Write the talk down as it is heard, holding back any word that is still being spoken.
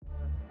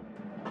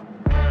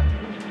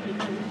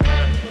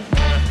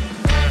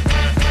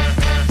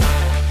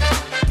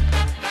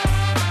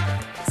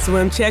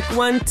Swim check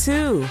 1,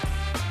 2.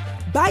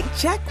 Bike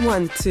check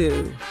 1,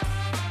 2.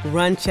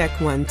 Run check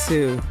 1,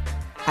 2.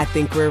 I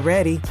think we're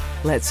ready.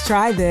 Let's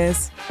try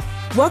this.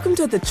 Welcome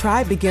to the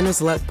Try Beginner's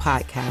Luck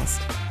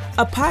podcast,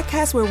 a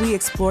podcast where we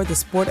explore the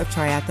sport of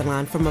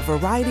triathlon from a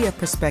variety of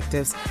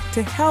perspectives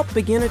to help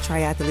beginner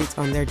triathletes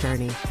on their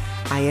journey.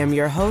 I am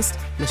your host,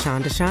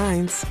 Mashonda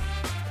Shines.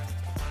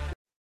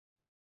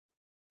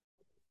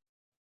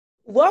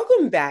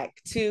 Welcome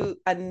back to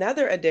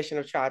another edition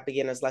of Try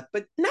Beginner's Luck,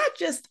 but not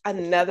just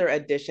another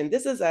edition.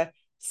 This is a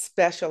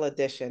special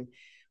edition.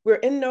 We're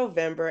in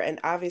November, and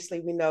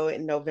obviously we know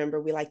in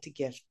November we like to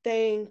give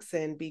thanks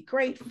and be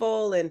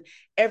grateful, and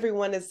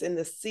everyone is in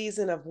the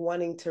season of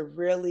wanting to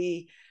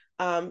really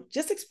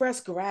just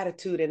express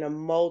gratitude in a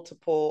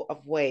multiple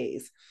of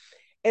ways.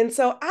 And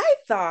so I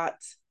thought,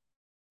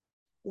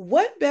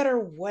 what better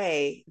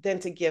way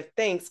than to give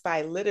thanks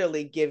by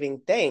literally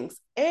giving thanks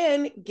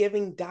and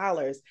giving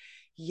dollars?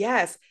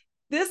 Yes,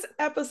 this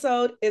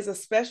episode is a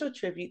special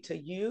tribute to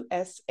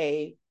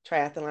USA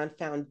Triathlon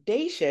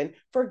Foundation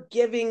for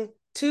Giving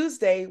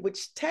Tuesday,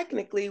 which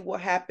technically will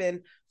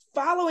happen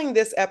following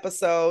this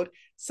episode.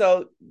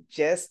 So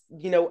just,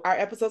 our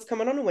episode's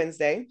coming on a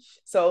Wednesday.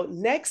 So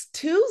next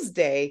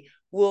Tuesday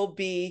will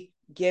be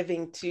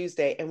Giving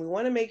Tuesday. And we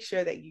want to make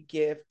sure that you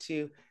give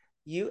to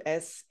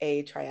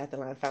USA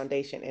Triathlon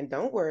Foundation. And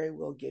don't worry,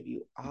 we'll give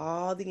you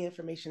all the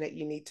information that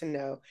you need to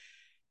know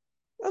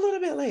a little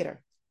bit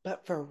later.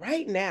 But for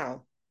right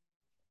now,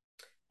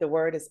 the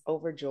word is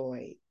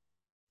overjoyed,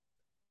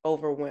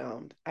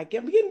 overwhelmed. I'm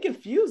getting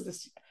confused.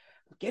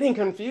 I'm getting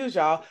confused,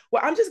 y'all.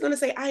 Well, I'm just going to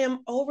say I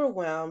am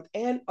overwhelmed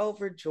and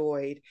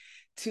overjoyed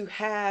to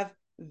have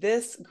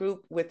this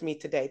group with me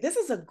today. This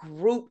is a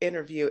group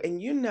interview,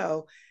 and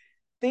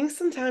things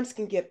sometimes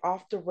can get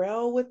off the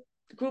rail with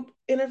group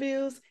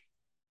interviews.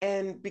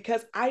 And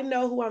because I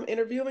know who I'm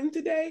interviewing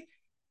today,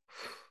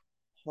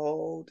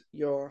 hold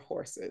your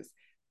horses.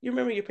 You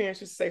remember your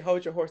parents used to say,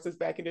 hold your horses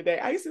back in the day.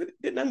 I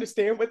didn't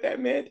understand what that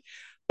meant,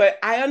 but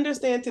I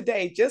understand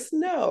today. Just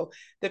know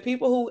the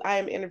people who I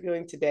am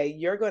interviewing today,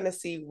 you're going to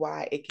see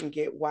why it can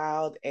get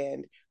wild,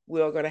 and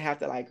we're going to have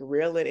to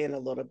reel it in a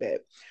little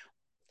bit.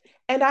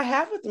 And I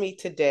have with me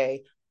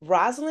today,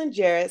 Rosalind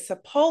Jarrett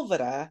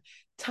Sepulveda,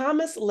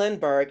 Thomas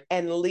Lindberg,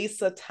 and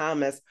Lisa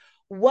Thomas.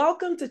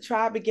 Welcome to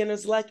Try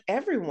Beginner's Luck,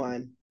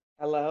 everyone.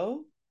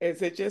 Hello?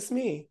 Is it just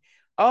me?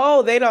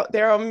 Oh,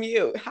 they're on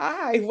mute.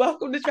 Hi,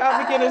 welcome to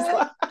Try Beginner's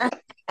Luck.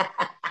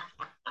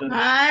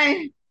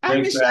 Hi.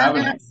 Thanks for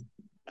having us.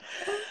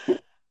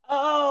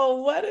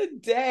 Oh, what a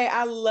day.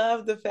 I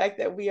love the fact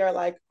that we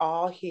are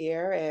all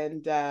here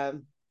and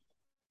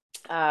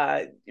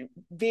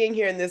being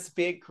here in this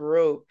big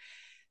group.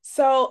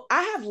 So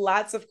I have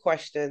lots of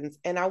questions,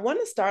 and I want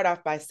to start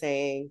off by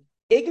saying,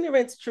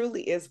 ignorance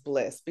truly is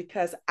bliss,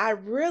 because I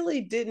really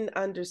didn't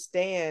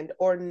understand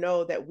or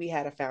know that we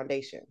had a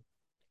foundation.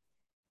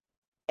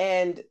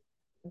 And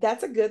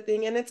that's a good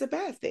thing, and it's a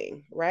bad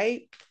thing,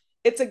 right?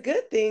 It's a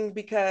good thing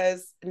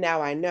because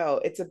now I know.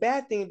 It's a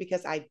bad thing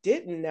because I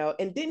didn't know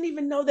and didn't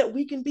even know that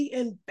we can be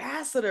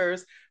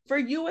ambassadors for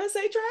USA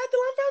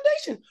Triathlon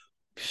Foundation.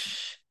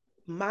 Psh,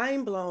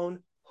 mind blown.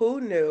 Who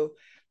knew?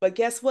 But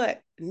guess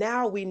what?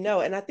 Now we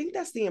know. And I think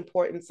that's the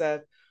importance of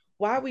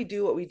why we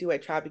do what we do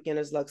at Try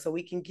Beginner's Luck, so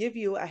we can give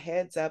you a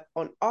heads up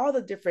on all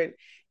the different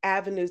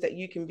avenues that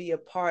you can be a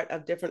part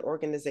of different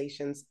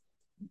organizations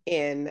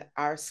in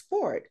our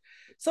sport.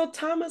 So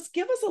Thomas,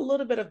 give us a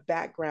little bit of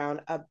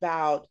background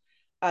about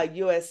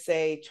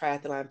USA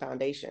Triathlon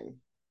Foundation.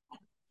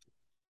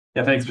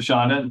 Yeah, thanks,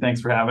 Mashonda, and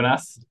thanks for having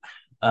us.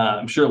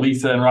 I'm sure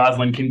Lisa and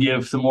Rosalind can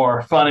give some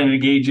more fun and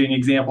engaging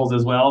examples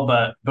as well,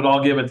 but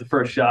I'll give it the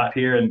first shot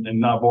here and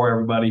not bore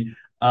everybody.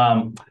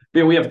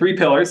 We have 3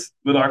 pillars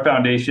with our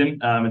foundation,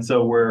 and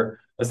so we're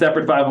a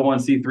separate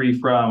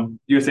 501c3 from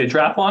USA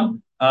Triathlon,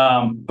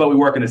 but we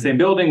work in the same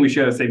building, we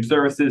share the same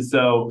services,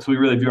 so we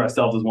really view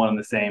ourselves as one and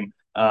the same.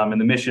 And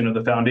the mission of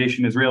the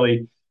foundation is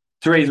really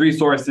to raise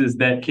resources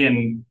that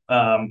can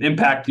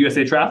impact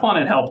USA Triathlon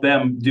and help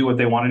them do what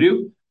they want to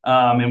do.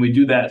 And we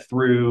do that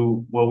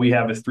through what we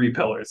have as 3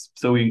 pillars.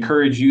 So we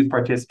encourage youth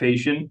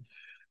participation,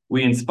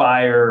 we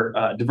inspire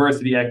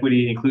diversity,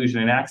 equity,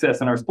 inclusion, and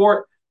access in our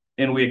sport,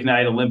 and we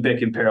ignite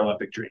Olympic and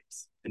Paralympic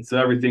dreams. And so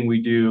everything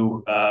we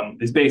do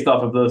is based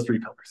off of those 3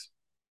 pillars.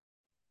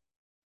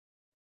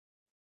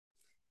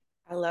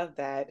 I love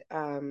that.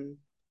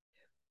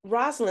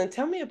 Rosalind,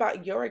 tell me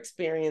about your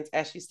experience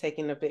as she's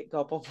taking a big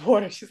gulp of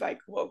water. She's like,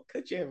 well,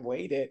 could you have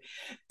waited?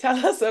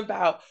 Tell us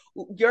about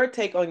your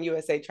take on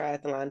USA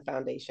Triathlon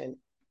Foundation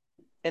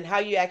and how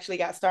you actually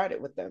got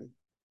started with them.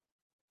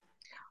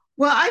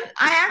 Well, I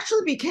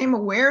actually became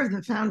aware of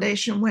the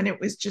foundation when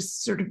it was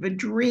just sort of a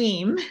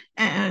dream,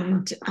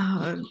 and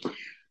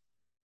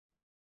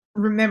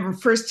remember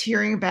first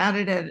hearing about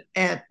it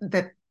at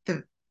that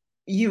the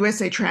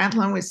USA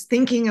Triathlon was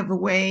thinking of a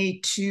way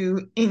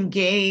to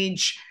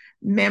engage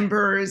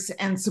members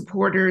and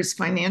supporters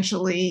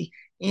financially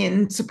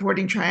in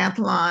supporting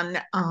triathlon.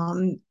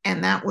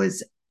 And that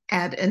was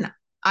at an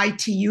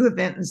ITU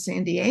event in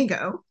San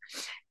Diego.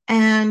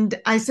 And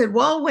I said,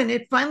 well, when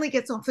it finally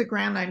gets off the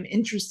ground, I'm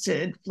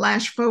interested.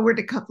 Flash forward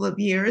a couple of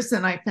years,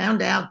 and I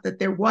found out that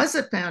there was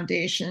a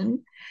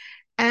foundation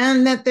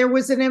and that there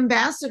was an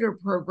ambassador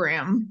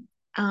program.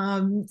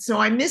 So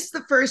I missed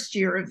the first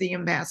year of the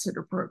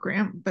ambassador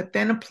program, but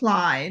then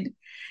applied.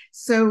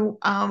 So,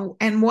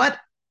 and what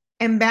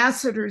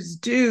ambassadors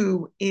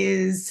do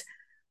is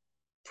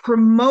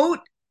promote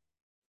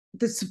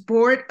the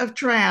sport of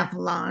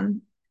triathlon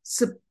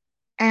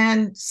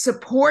and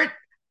support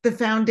the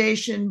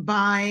foundation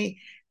by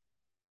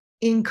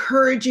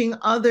encouraging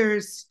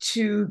others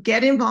to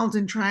get involved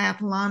in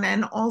triathlon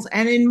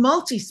and in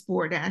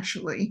multi-sport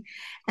actually,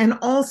 and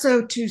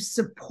also to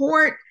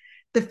support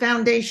the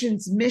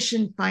foundation's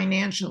mission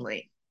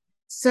financially.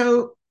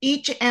 So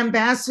each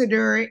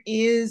ambassador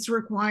is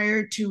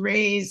required to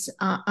raise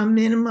a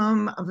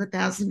minimum of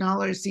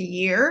 $1,000 a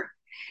year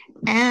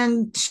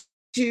and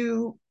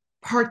to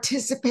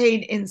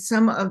participate in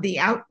some of the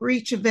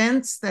outreach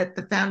events that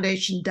the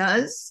foundation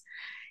does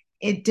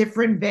at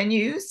different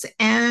venues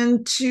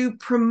and to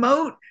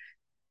promote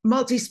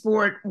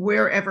multisport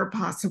wherever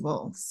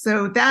possible.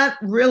 So that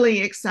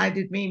really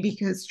excited me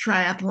because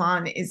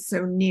triathlon is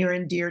so near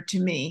and dear to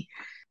me.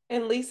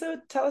 And Lisa,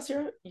 tell us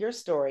your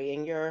story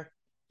and your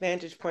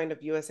vantage point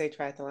of USA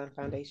Triathlon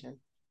Foundation.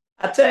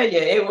 I tell you,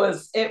 I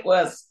was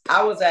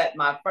at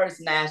my first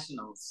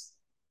nationals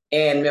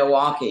in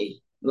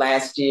Milwaukee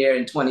last year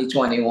in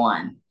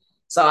 2021.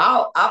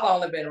 So I've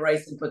only been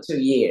racing for 2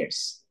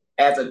 years.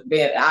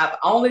 I've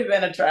only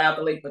been a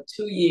triathlete for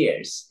 2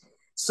 years.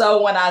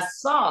 So when I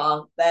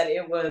saw that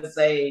it was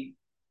a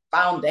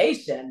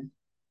foundation,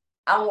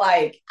 I'm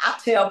like, I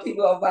tell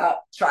people about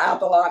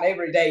triathlon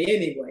every day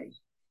anyway.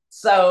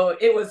 So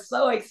it was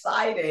so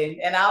exciting.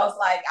 And I was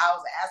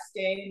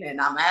asking, and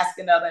I'm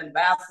asking other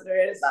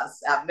ambassadors.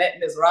 I met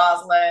Ms.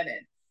 Rosalind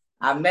and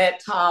I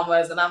met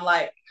Thomas, and I'm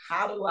like,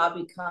 how do I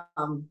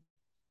become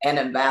an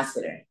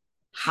ambassador?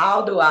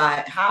 How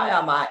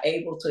am I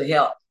able to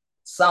help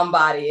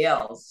somebody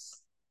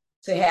else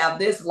to have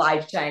this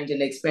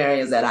life-changing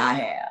experience that I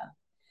have?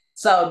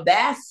 So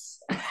that's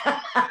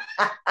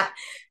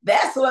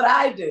that's what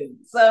I do.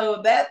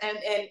 So that and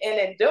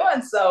in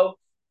doing so,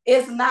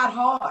 it's not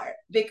hard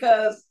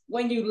because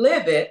when you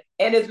live it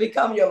and it's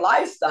become your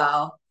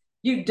lifestyle,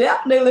 you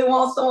definitely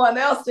want someone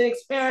else to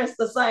experience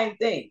the same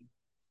thing.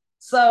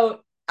 So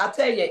I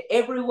tell you,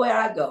 everywhere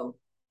I go,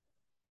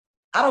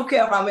 I don't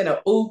care if I'm in an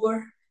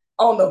Uber,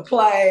 on the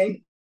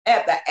plane,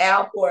 at the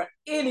airport,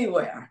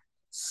 anywhere,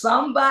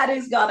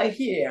 somebody's gonna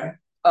hear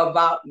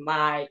about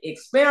my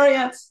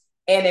experience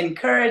and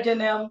encouraging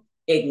them,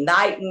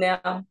 igniting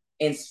them,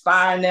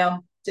 inspiring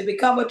them to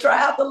become a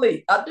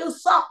triathlete or do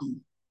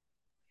something.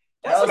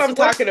 That's what I'm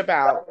talking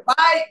about.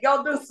 Right,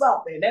 go do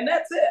something, and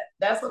that's it.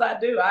 That's what I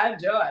do. I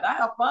enjoy it. I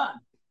have fun.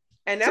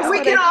 And that's so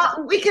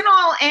we can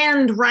all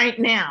end right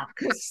now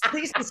because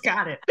Lisa's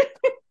got it.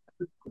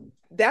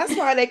 That's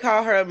why they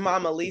call her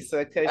Mama Lisa,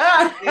 because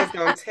she is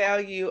going to tell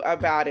you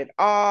about it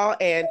all.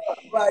 And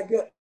my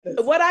goodness.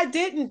 What I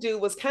didn't do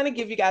was kind of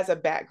give you guys a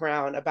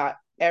background about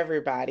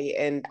everybody.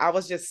 And I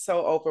was just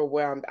so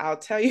overwhelmed. I'll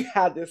tell you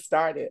how this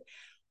started.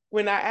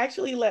 When I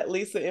actually let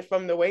Lisa in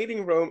from the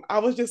waiting room, I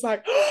was just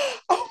like, oh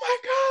my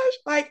gosh.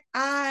 Like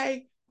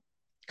I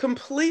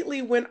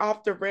completely went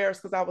off the rails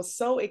because I was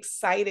so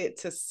excited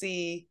to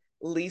see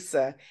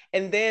Lisa.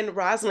 And then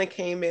Rosalind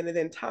came in and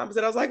then Thomas,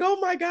 and I was like, oh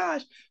my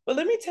gosh. But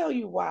let me tell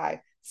you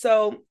why.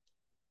 So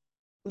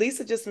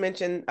Lisa just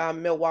mentioned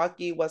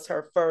Milwaukee was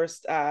her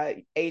first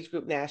age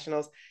group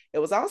nationals. It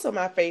was also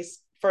my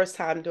first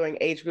time doing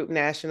age group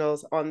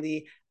nationals on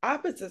the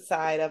opposite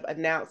side of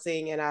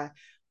announcing, and I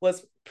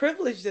was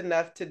privileged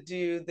enough to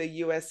do the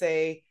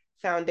USA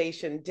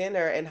Foundation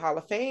dinner and Hall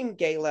of Fame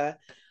gala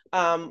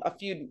a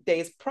few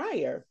days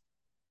prior.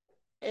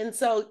 And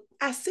so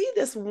I see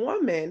this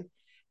woman,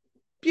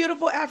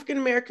 beautiful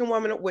African-American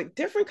woman with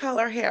different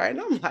color hair.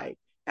 And I'm like,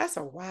 that's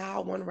a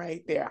wild one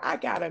right there. I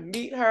got to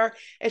meet her.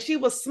 And she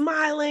was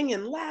smiling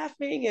and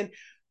laughing. And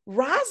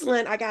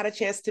Rosalind, I got a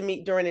chance to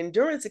meet during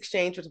Endurance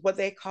Exchange, which is what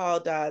they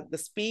called the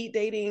speed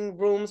dating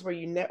rooms where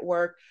you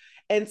network.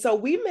 And so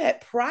we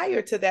met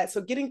prior to that.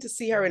 So getting to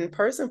see her in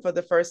person for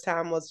the first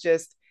time was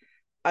just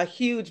a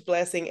huge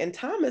blessing. And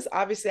Thomas,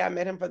 obviously, I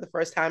met him for the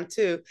first time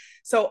too.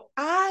 So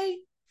I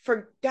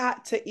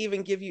forgot to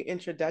even give you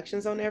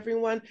introductions on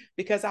everyone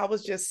because I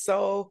was just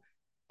so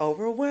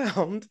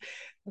overwhelmed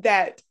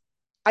that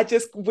I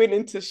just went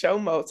into show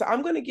mode. So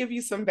I'm going to give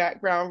you some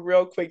background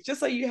real quick,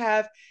 just so you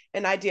have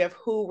an idea of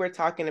who we're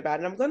talking about.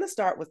 And I'm going to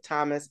start with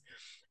Thomas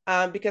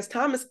because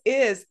Thomas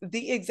is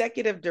the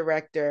executive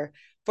director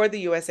for the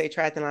USA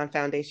Triathlon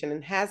Foundation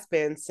and has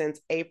been since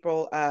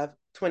April of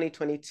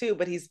 2022,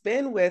 but he's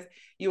been with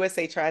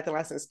USA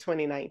Triathlon since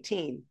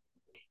 2019.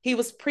 He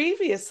was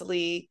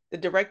previously the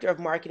director of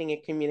marketing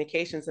and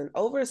communications and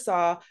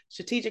oversaw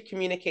strategic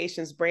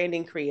communications,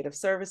 branding, creative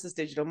services,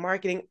 digital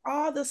marketing,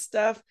 all the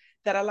stuff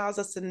that allows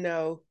us to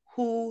know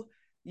who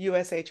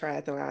USA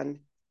Triathlon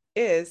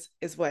is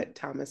what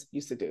Thomas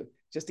used to do,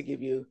 just to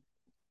give you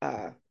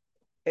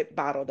it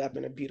bottled up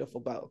in a beautiful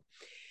bow.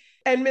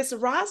 And Miss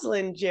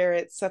Rosalind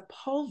Jarrett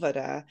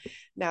Sepulveda.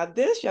 Now,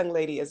 this young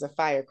lady is a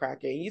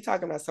firecracker. You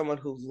talking about someone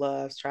who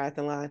loves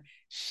triathlon.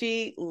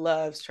 She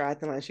loves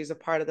triathlon. She's a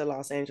part of the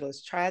Los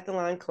Angeles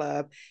Triathlon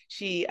Club.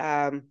 She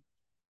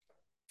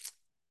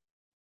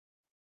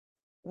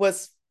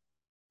was,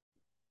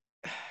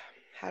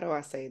 how do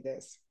I say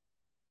this?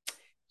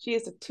 She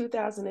is a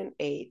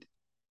 2008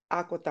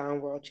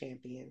 Aquathon World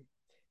Champion,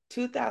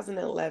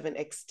 2011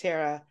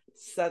 Xterra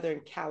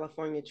Southern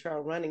California Trail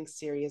Running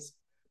Series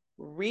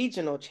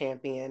Regional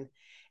Champion,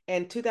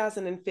 and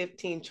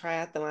 2015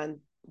 Triathlon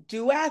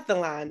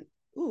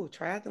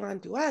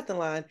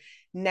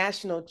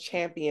National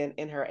Champion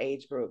in her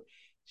age group.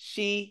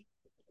 She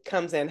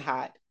comes in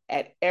hot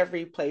at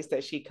every place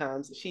that she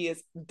comes. She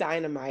is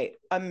dynamite,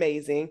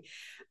 amazing.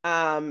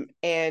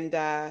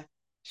 And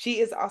she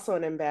is also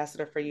an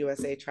ambassador for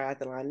USA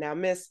Triathlon. Now,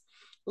 Miss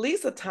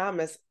Lisa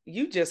Thomas,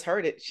 you just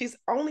heard it. She's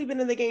only been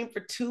in the game for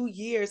 2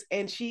 years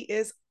and she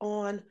is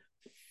on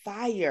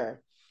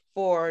fire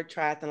for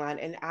triathlon.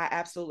 And I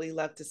absolutely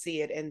love to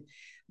see it. And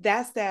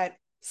that's that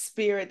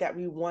spirit that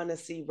we want to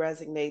see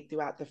resonate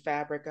throughout the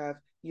fabric of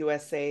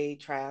USA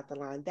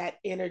Triathlon, that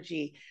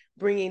energy,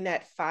 bringing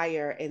that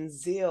fire and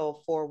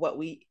zeal for what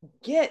we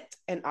get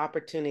an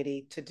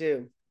opportunity to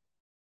do.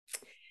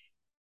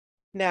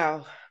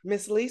 Now,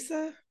 Miss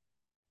Lisa,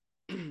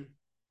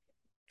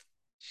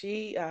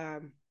 she's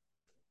a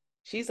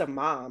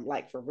mom,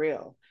 like for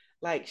real.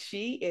 Like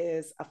she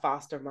is a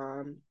foster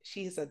mom.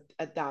 She's an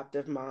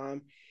adoptive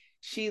mom.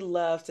 She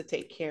loves to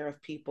take care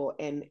of people.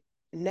 And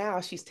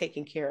now she's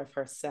taking care of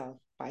herself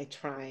by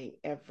trying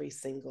every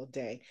single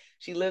day.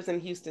 She lives in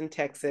Houston,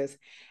 Texas,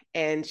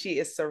 and she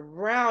is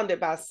surrounded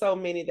by so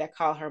many that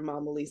call her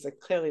Mama Lisa.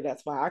 Clearly,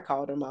 that's why I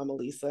called her Mama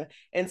Lisa.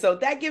 And so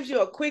that gives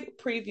you a quick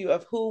preview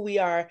of who we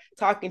are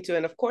talking to.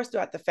 And of course,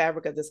 throughout the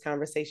fabric of this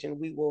conversation,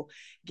 we will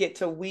get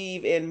to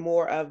weave in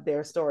more of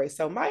their stories.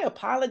 So my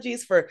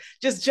apologies for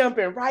just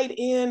jumping right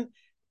in,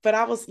 but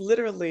I was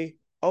literally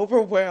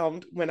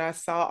overwhelmed when I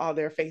saw all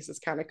their faces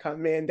kind of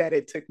come in that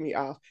it took me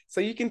off.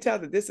 So you can tell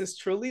that this is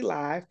truly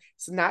live.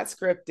 It's not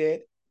scripted,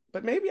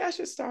 but maybe I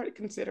should start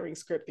considering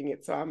scripting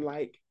it. So I'm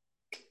like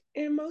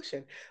in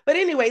motion. But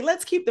anyway,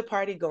 let's keep the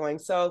party going.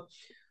 So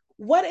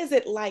what is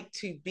it like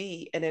to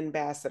be an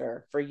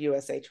ambassador for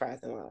USA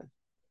Triathlon?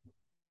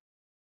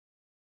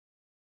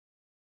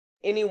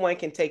 Anyone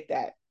can take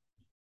that.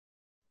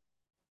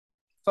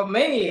 For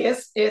me,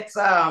 it's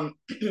for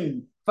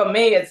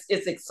me, it's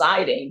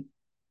exciting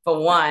for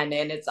one,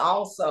 and it's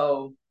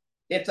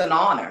an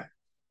honor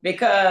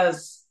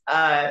because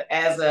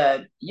as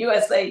a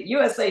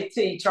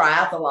USAT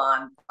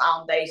Triathlon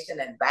Foundation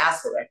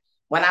ambassador,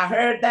 when I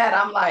heard that,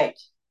 I'm like,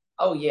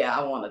 oh yeah,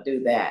 I want to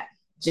do that.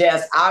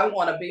 I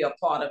want to be a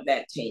part of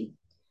that team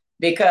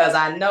because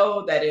I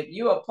know that if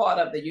you're a part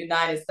of the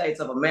United States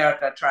of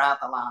America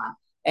Triathlon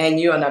and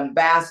you're an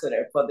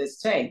ambassador for this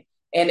team,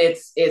 and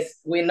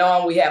we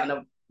know we have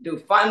to do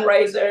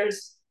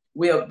fundraisers.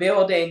 We are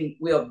building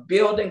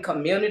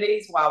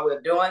communities while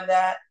we're doing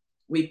that.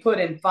 We put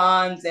in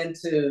funds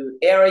into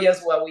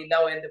areas where we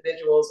know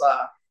individuals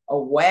are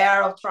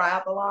aware of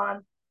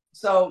triathlon.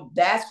 So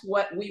that's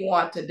what we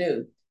want to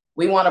do.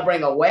 We want to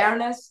bring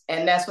awareness,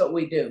 and that's what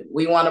we do.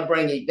 We want to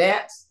bring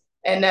events,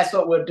 and that's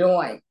what we're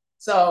doing.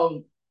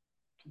 So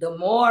the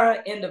more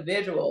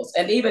individuals,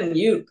 and even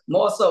youth,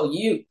 more so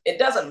youth, it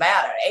doesn't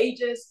matter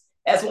ages.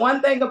 That's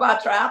one thing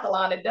about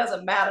triathlon, it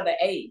doesn't matter the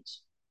age.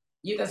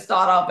 You can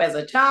start off as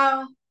a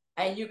child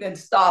and you can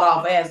start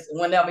off as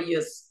whenever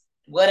you're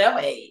whatever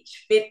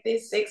age, 50,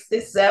 60,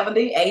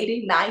 70,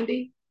 80,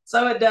 90.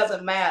 So it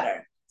doesn't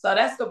matter. So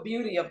that's the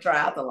beauty of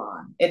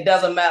triathlon. It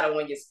doesn't matter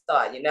when you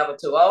start. You're never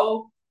too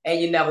old and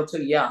you're never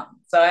too young.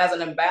 So as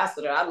an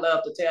ambassador, I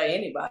love to tell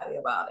anybody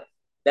about it.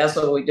 That's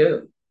what we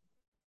do.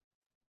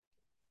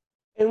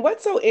 And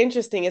what's so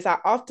interesting is I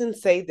often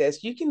say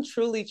this, you can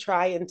truly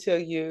try until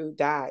you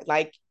die.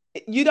 Like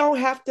you don't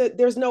have to,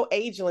 there's no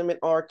age limit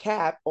or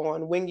cap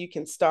on when you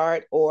can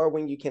start or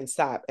when you can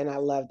stop. And I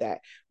love that.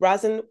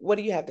 Rosin, what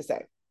do you have to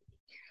say?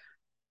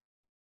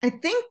 I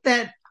think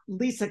that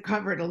Lisa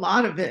covered a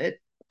lot of it.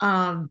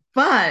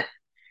 But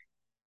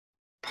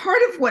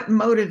part of what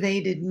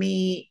motivated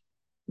me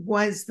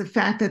was the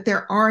fact that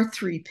there are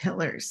 3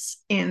 pillars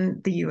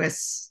in the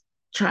U.S.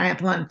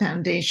 Triathlon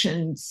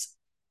Foundation's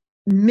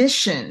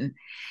mission,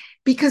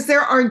 because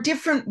there are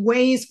different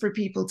ways for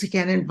people to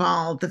get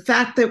involved. The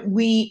fact that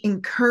we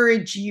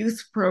encourage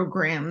youth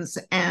programs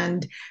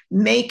and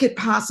make it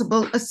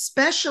possible,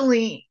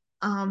 especially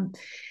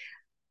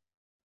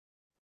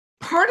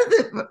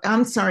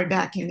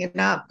backing it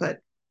up, but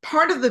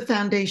part of the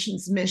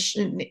foundation's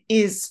mission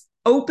is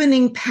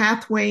opening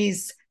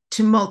pathways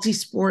to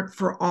multi-sport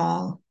for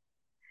all.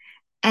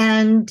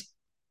 And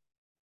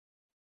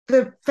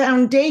the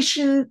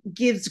foundation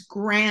gives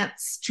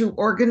grants to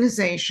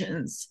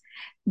organizations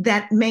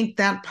that make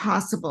that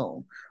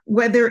possible,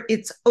 whether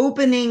it's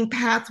opening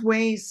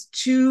pathways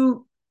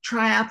to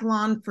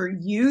triathlon for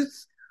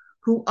youth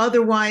who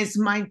otherwise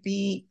might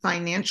be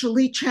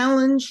financially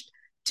challenged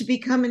to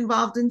become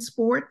involved in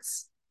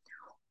sports,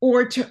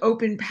 or to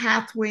open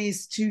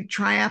pathways to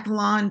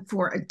triathlon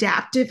for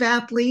adaptive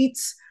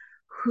athletes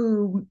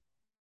who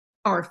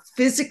are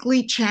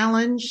physically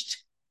challenged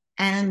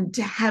and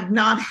have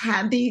not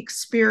had the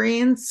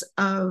experience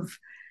of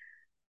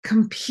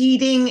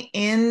competing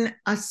in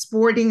a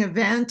sporting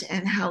event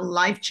and how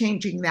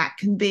life-changing that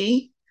can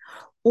be,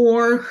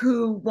 or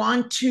who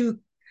want to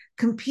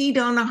compete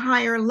on a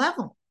higher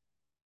level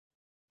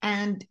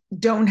and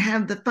don't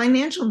have the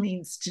financial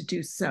means to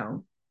do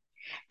so.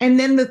 And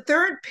then the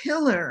third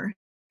pillar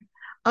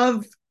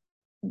of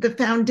the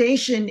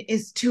foundation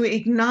is to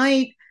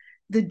ignite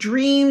the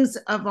dreams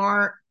of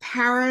our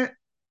para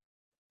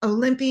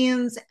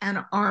Olympians and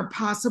our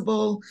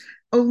possible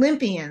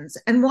Olympians.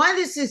 And why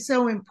this is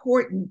so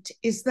important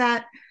is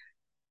that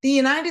the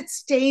United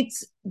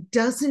States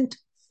doesn't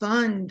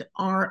fund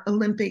our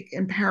Olympic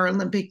and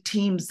Paralympic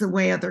teams the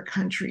way other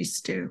countries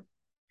do.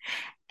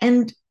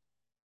 And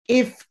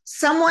if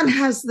someone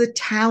has the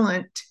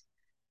talent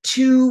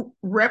to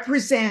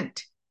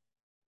represent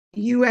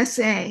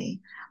USA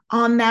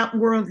on that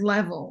world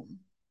level,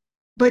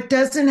 but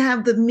doesn't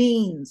have the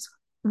means,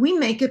 we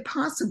make it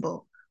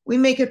possible. We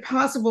make it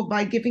possible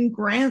by giving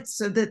grants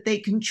so that they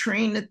can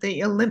train at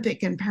the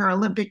Olympic and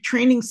Paralympic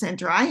Training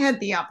Center. I had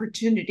the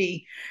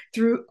opportunity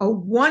through a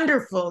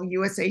wonderful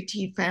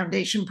USAT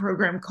Foundation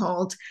program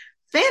called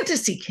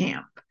Fantasy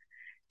Camp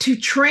to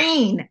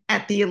train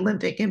at the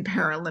Olympic and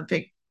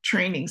Paralympic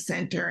Training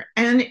Center.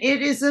 And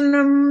it is an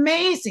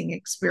amazing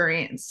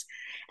experience.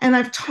 And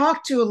I've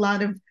talked to a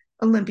lot of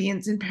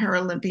Olympians and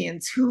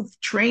Paralympians who've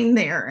trained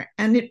there,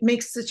 and it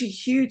makes such a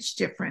huge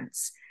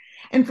difference.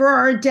 And for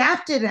our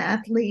adapted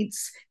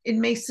athletes, it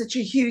makes such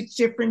a huge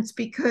difference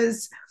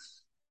because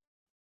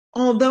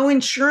although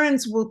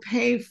insurance will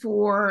pay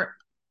for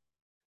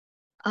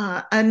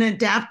an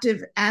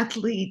adaptive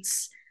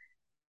athlete's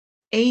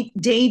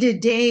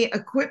day-to-day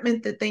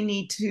equipment that they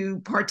need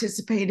to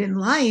participate in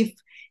life,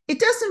 it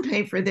doesn't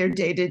pay for their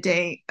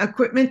day-to-day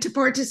equipment to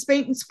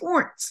participate in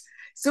sports.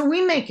 So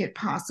we make it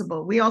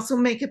possible. We also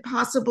make it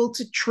possible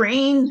to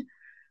train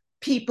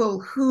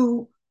people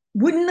who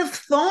wouldn't have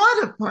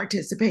thought of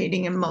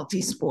participating in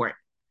multi-sport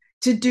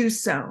to do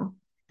so.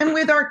 And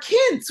with our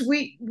kids,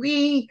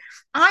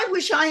 I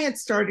wish I had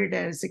started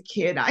as a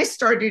kid. I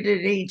started at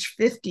age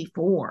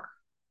 54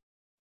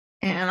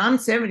 and I'm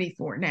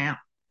 74 now.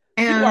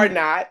 And you are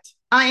not.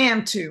 I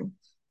am too.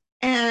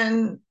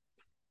 And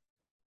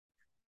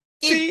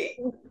see,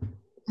 it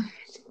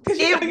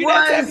was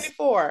not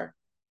 74.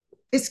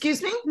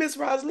 Excuse me? Miss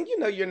Rosalind, you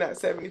know you're not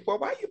 74.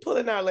 Why are you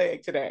pulling our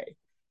leg today?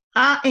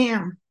 I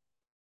am.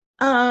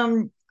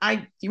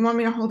 You want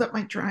me to hold up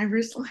my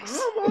driver's license?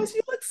 Almost.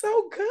 You look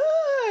so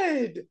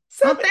good.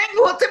 Well,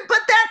 but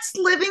that's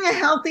living a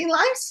healthy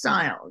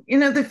lifestyle. You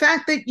know, the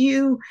fact that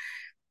you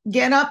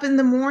get up in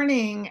the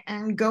morning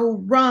and go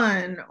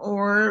run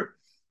or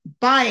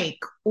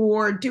bike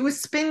or do a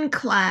spin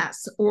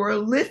class or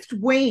lift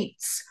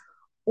weights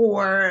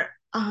or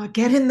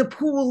get in the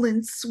pool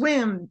and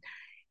swim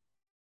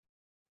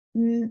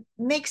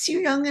makes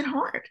you young at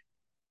heart.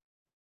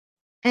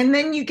 And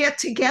then you get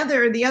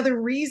together. The other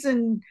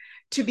reason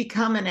to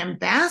become an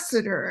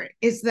ambassador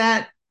is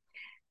that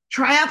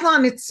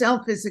triathlon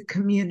itself is a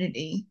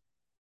community.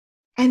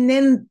 And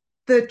then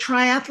the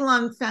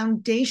Triathlon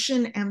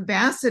Foundation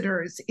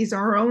ambassadors is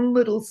our own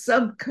little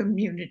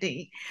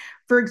sub-community.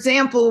 For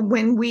example,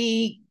 when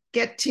we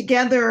get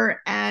together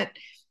at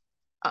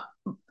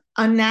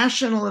a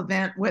national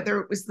event, whether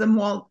it was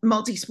the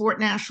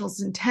multi-sport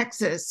nationals in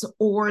Texas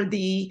or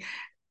the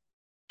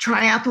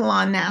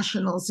triathlon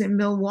nationals in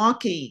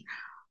Milwaukee,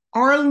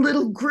 our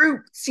little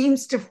group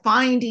seems to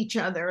find each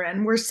other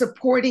and we're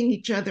supporting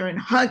each other and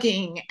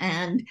hugging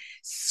and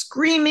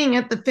screaming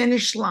at the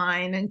finish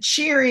line and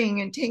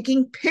cheering and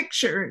taking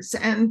pictures.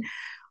 And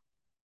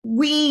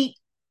we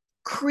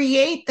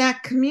create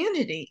that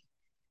community.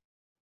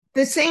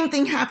 The same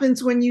thing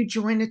happens when you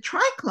join a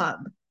tri club.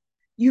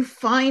 You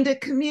find a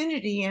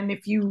community, and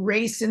if you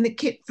race in the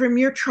kit from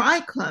your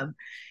tri club,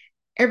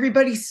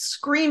 everybody's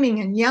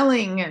screaming and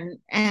yelling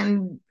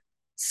and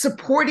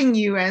supporting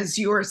you as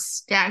you're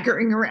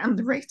staggering around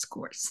the race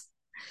course.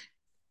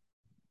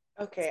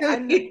 Okay.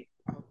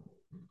 So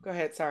go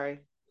ahead. Sorry.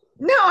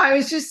 No, I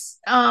was just,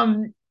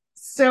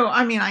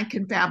 I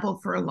could babble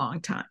for a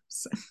long time.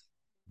 So.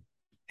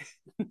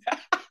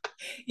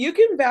 You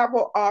can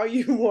babble all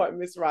you want,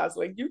 Miss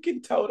Rosalind. You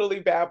can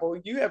totally babble.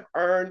 You have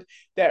earned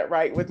that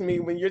right with me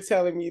when you're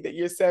telling me that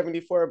you're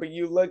 74, but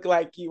you look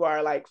like you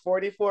are like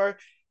 44.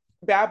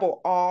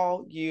 Babble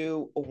all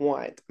you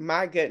want.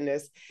 My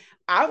goodness.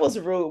 I was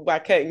rude by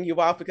cutting you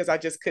off because I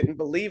just couldn't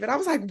believe it. I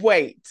was like,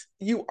 wait,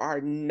 you are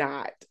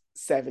not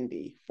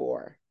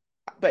 74.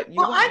 But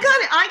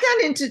I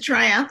got into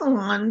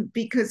triathlon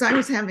because I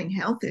was having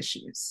health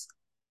issues.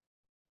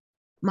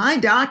 My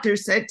doctor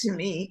said to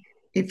me,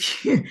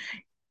 if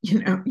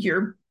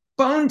your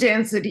bone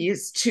density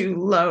is too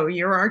low,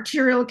 your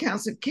arterial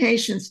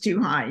calcification is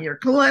too high, your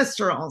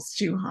cholesterol is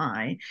too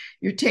high,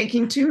 you're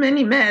taking too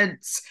many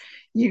meds,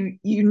 you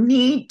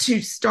need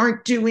to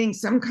start doing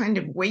some kind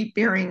of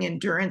weight-bearing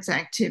endurance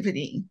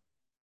activity.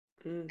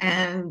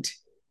 And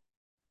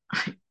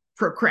I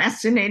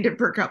procrastinated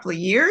for a couple of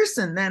years,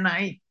 and then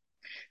I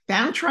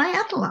found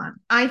triathlon.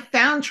 I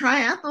found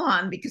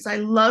triathlon because I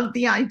loved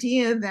the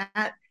idea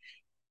that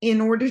in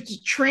order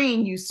to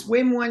train, you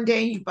swim one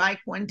day, you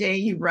bike one day,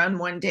 you run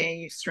one day,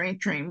 you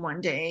strength train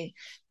one day.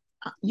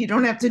 You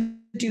don't have to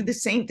do the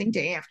same thing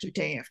day after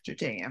day after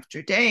day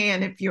after day.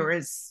 And if you're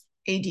as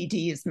ADD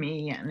as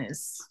me, and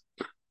as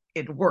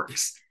it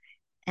works.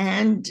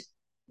 And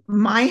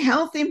my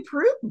health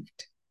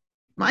improved.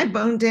 My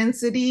bone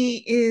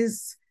density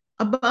is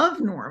above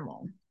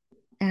normal.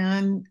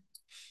 And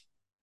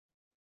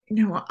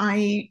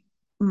I'm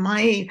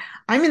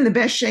in the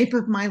best shape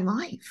of my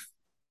life.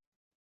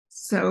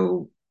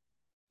 So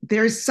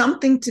there's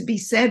something to be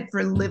said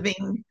for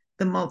living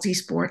the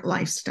multi-sport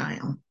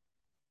lifestyle.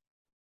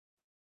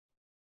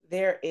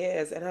 There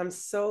is. And I'm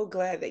so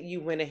glad that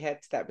you went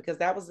ahead to that, because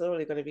that was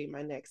literally going to be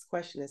my next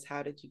question, is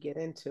how did you get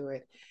into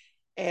it?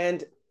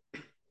 And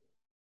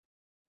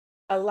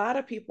a lot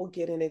of people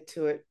get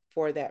into it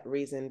for that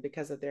reason,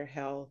 because of their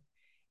health.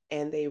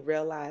 And they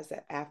realize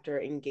that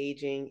after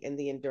engaging in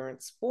the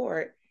endurance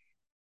sport,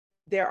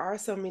 there are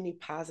so many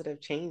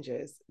positive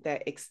changes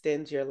that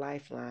extend your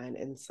lifeline.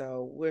 And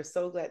so we're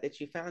so glad that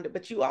you found it.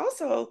 But you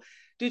also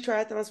do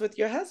triathlons with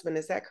your husband.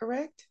 Is that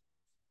correct?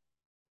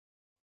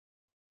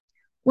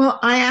 Well,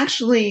 I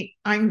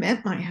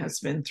met my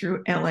husband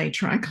through LA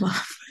Tri Club.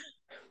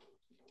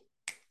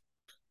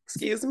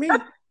 Excuse me.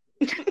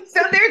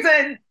 So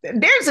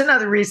there's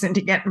another reason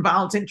to get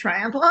involved in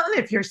triathlon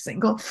if you're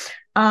single.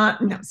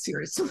 No,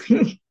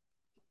 seriously.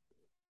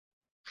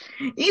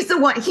 He's the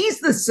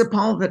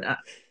Sepulveda.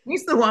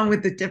 He's the one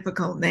with the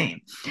difficult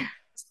name.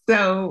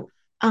 So,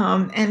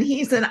 and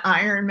he's an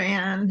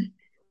Ironman.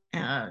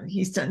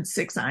 He's done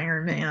 6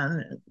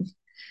 Ironman.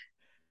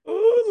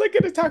 Oh, look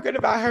at her talking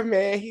about her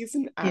man. He's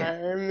an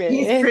Iron Man.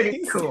 He's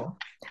pretty cool.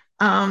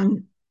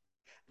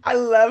 I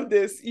love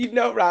this.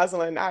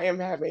 Rosalind, I am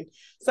having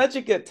such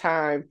a good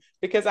time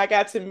because I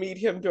got to meet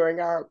him during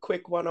our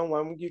quick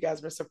one-on-one when you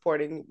guys were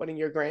supporting one of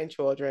your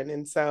grandchildren.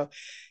 And so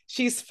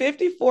she's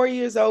 54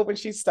 years old when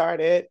she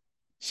started.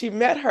 She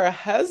met her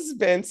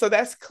husband. So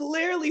that's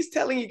clearly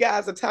telling you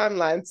guys a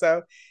timeline.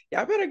 So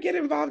y'all better get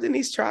involved in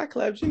these tri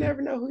clubs. You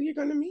never know who you're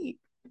going to meet.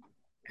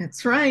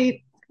 That's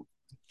right.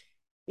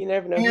 You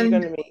never know who you're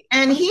going to meet.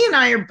 And he and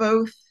I are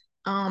both,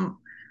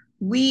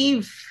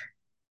 we've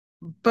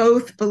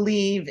both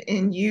believe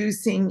in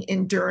using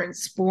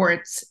endurance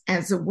sports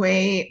as a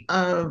way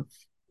of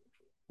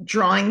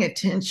drawing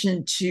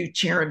attention to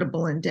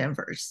charitable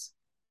endeavors.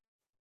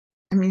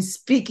 I mean,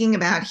 speaking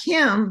about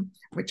him,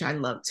 which I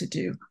love to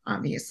do,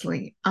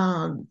 obviously,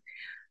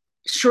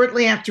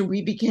 shortly after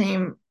we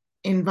became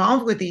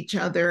involved with each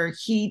other,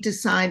 he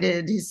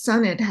decided his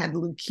son had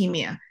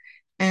leukemia,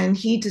 and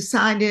he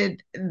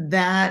decided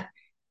that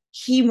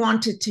he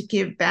wanted to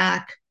give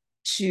back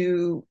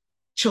to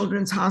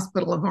Children's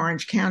Hospital of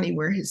Orange County,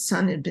 where his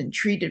son had been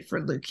treated for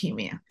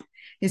leukemia.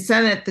 His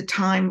son at the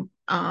time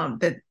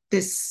that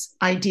this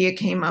idea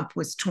came up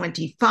was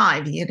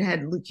 25. He had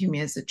had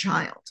leukemia as a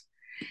child.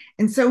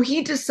 And so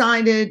he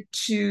decided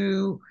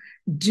to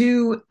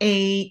do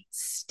a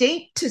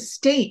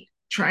state-to-state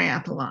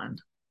triathlon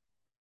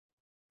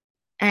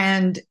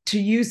and to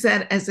use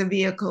that as a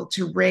vehicle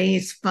to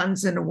raise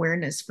funds and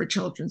awareness for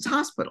Children's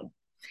Hospital.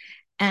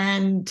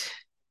 And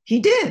he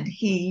did.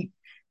 He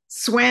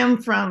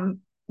swam from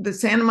the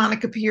Santa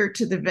Monica Pier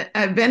to the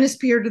Venice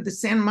Pier to the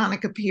Santa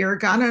Monica Pier,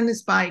 got on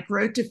his bike,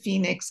 rode to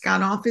Phoenix,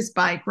 got off his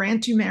bike, ran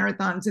 2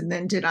 marathons, and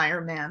then did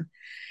Ironman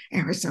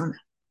Arizona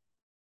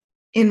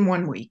in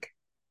 1 week.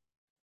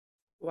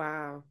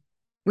 Wow.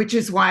 Which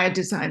is why I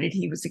decided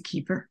he was a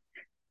keeper.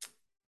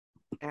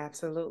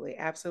 Absolutely.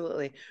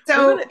 Absolutely.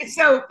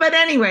 But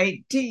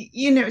anyway,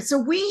 so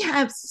we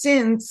have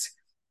since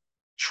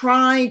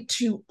tried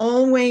to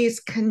always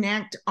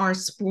connect our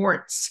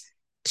sports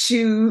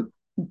to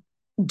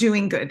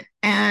doing good.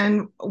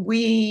 And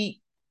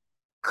we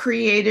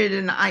created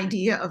an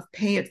idea of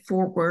pay it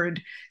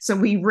forward. So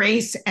we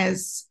race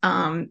as,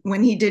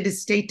 when he did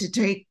his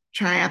state-to-state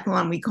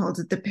triathlon, we called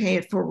it the Pay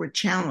It Forward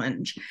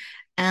Challenge.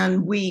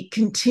 And we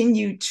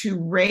continue to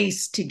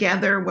race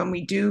together. When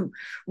we do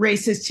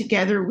races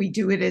together, we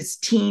do it as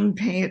Team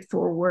Pay It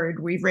Forward.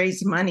 We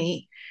raise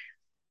money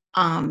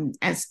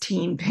as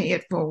Team Pay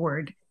It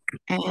Forward.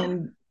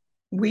 And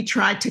we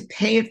try to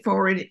pay it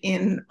forward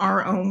in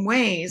our own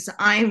ways.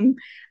 I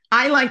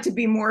like to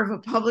be more of a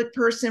public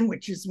person,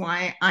 which is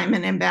why I'm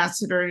an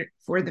ambassador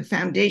for the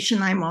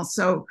foundation. I'm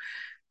also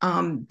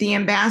the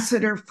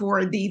ambassador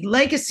for the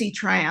Legacy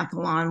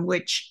Triathlon,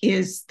 which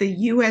is the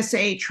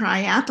USA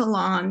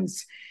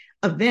Triathlon's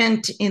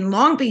event in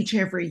Long Beach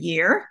every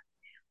year,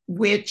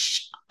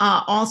 which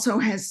also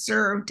has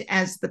served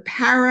as the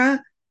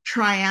Para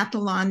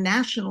Triathlon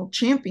National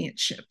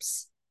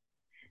Championships.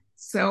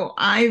 So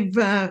I've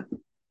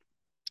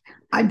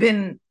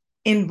been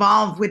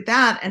involved with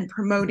that and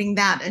promoting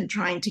that and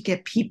trying to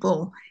get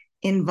people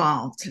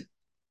involved.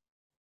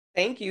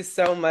 Thank you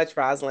so much,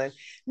 Rosalind.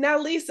 Now,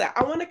 Lisa,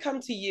 I want to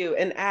come to you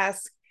and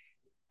ask,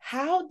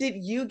 How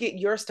did you get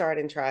your start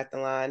in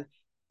triathlon?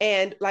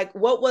 And like,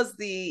 what was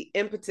the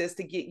impetus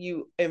to get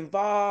you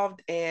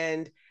involved?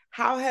 And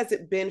how has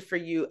it been for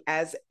you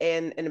as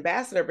an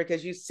ambassador?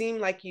 Because you seem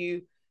like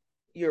you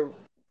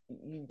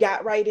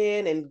got right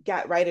in and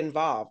got right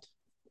involved.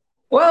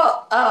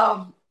 Well,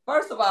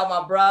 first of all,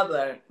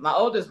 my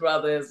oldest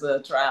brother is a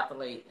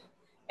triathlete,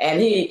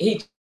 and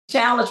he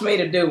challenged me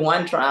to do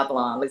one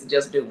triathlon. Let's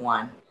just do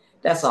one.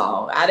 That's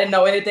all. I didn't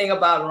know anything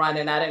about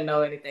running. I didn't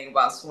know anything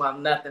about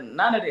swim. Nothing.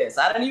 None of this.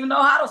 I didn't even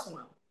know how to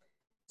swim.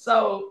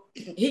 So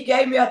he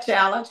gave me a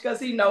challenge because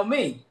he know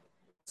me.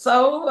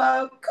 So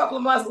a couple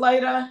of months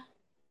later,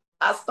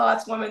 I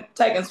started swimming,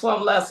 taking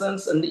swim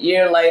lessons, and a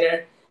year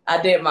later,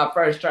 I did my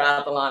first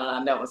triathlon, and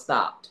I never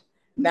stopped.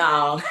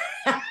 Now,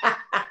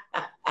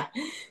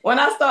 when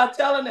I started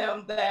telling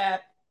him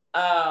that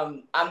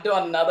I'm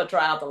doing another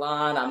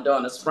triathlon, I'm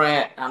doing a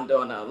sprint, I'm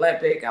doing an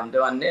Olympic, I'm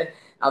doing this,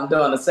 I'm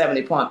doing a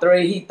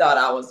 70.3, he thought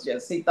I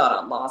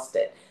lost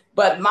it.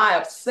 But my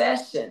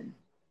obsession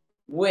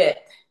with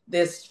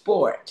this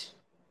sport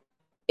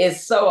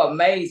is so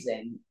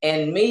amazing.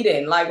 And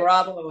meeting, like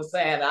Rosalind was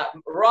saying,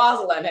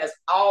 Rosalind has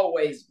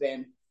always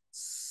been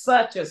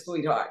such a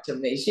sweetheart to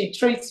me.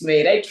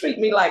 They treat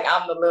me like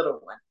I'm the little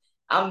one.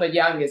 I'm the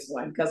youngest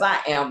one because I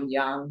am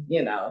young,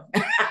 you know.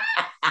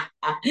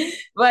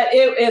 But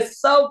it is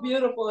so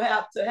beautiful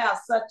to have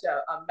such an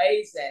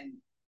amazing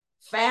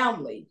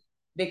family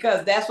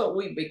because that's what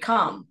we've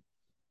become.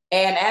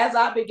 And as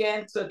I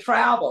began to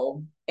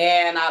travel,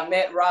 and I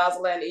met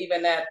Rosalind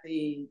even at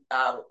the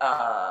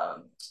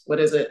what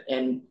is it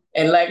in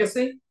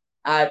Legacy.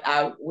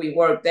 We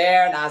worked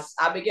there, and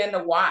I began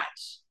to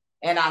watch,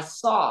 and I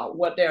saw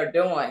what they're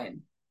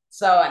doing.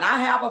 So, and I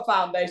have a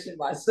foundation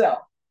myself,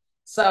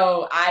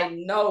 so I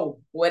know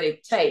what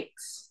it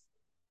takes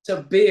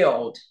to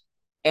build,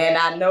 and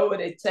I know what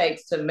it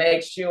takes to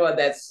make sure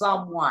that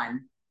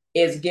someone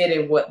is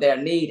getting what they're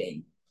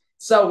needing.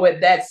 So, with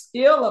that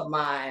skill of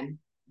mine,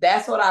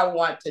 that's what I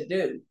want to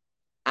do.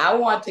 I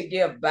want to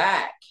give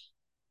back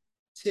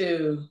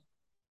to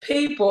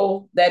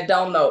people that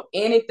don't know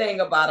anything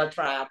about a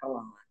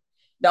triathlon,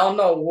 don't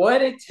know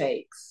what it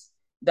takes,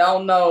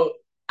 don't know.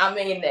 I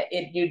mean,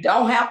 you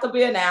don't have to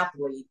be an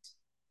athlete.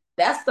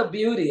 That's the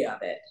beauty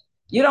of it.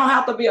 You don't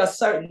have to be a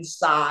certain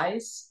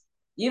size.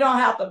 You don't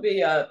have to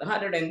be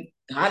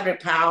 100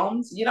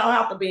 pounds. You don't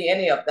have to be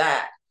any of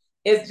that.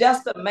 It's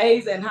just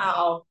amazing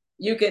how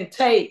you can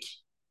take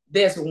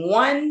this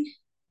one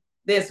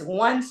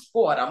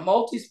sport, a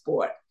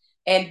multi-sport,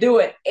 and do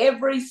it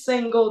every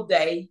single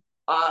day,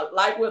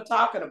 like we're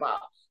talking about.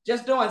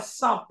 Just doing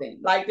something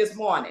like this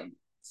morning,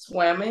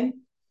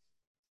 swimming.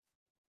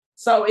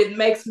 So it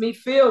makes me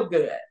feel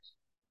good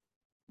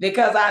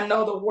because I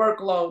know the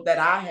workload that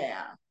I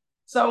have.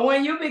 So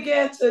when you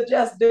begin to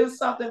just do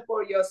something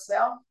for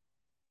yourself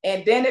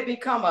and then it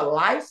become a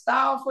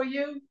lifestyle for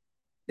you,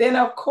 then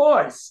of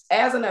course,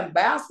 as an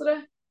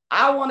ambassador,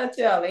 I want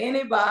to tell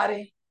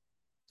anybody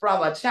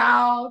from a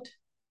child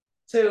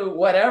to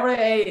whatever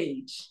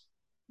age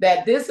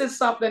that this is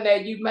something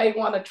that you may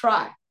want to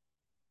try.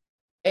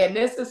 And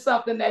this is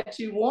something that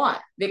you want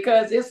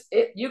because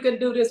you can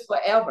do this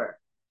forever.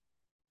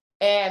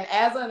 And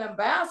as an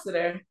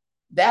ambassador,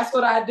 that's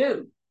what I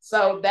do.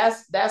 So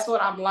that's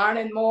what I'm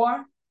learning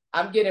more.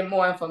 I'm getting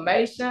more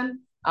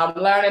information. I'm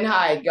learning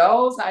how it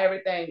goes, how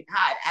it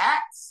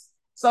acts.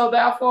 So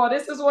therefore,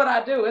 this is what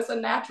I do. It's a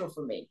natural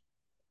for me.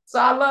 So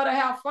I love to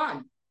have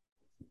fun.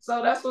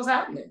 So that's what's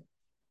happening.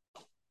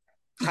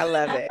 I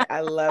love it.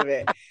 I love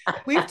it.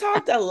 We've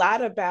talked a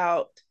lot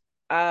about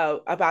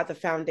the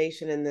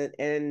foundation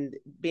and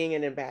being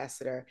an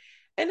ambassador.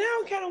 And now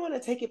I kind of want to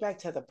take it back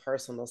to the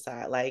personal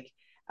side. Like,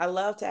 I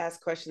love to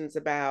ask questions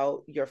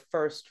about your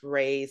first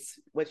race,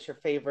 what's your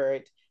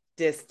favorite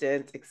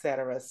distance,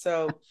 etc.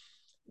 So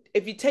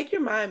if you take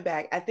your mind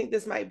back, I think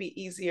this might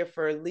be easier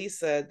for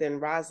Lisa than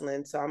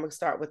Rosalind. So I'm going to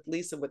start with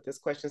Lisa with this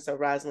question. So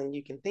Rosalind,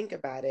 you can think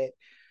about it.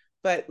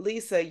 But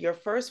Lisa, your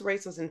first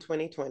race was in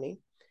 2020.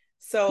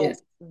 So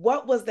yes.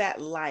 What was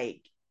that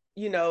like?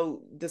 You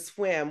know, the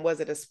swim, was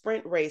it a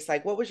sprint race?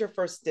 Like, what was your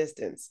first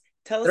distance?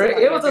 Tell us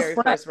about your very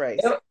first race.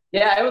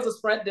 It was a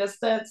sprint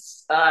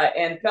distance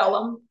in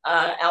Pelham,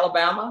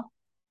 Alabama.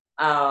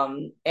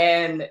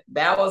 And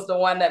that was the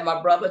one that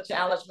my brother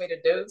challenged me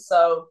to do.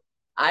 So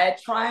I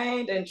had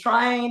trained, and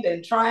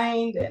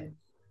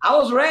I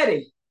was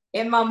ready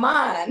in my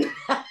mind.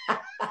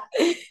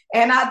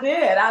 And I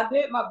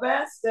did my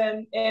best.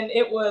 And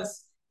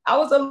I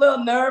was a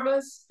little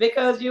nervous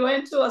because you're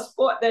into a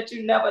sport that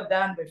you've never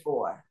done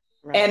before.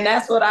 Right. And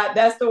that's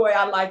the way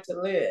I like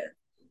to live.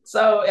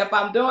 So if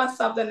I'm doing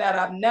something that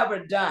I've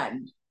never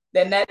done,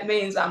 then that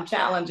means I'm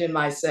challenging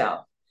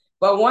myself.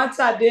 But once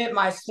I did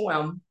my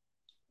swim,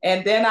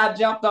 and then I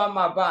jumped on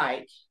my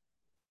bike,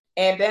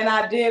 and then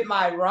I did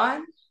my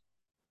run,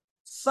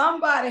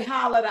 somebody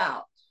hollered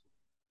out,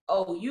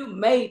 "Oh, you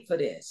made for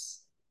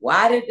this."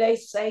 Why did they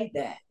say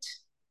that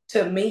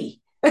to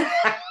me? Because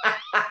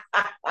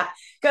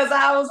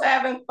I was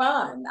having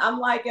fun. I'm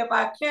like, if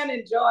I can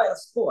enjoy a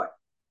sport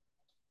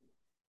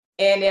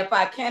And if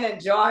I can't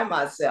enjoy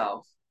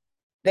myself,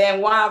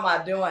 then why am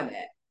I doing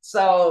it?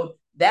 So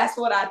that's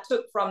what I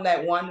took from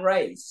that one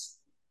race.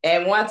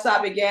 And once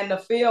I began to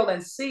feel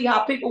and see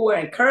how people were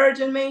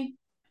encouraging me,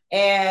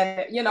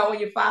 and when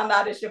you find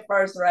out it's your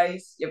first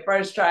race, your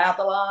first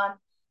triathlon,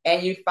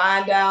 and you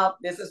find out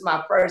this is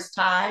my first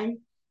time,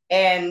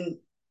 and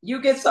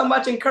you get so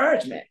much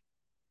encouragement,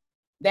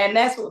 then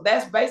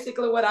that's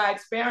basically what I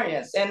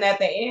experienced. And at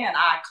the end,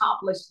 I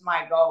accomplished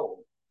my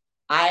goal.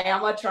 I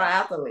am a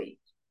triathlete.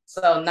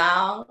 So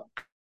now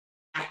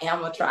I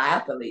am a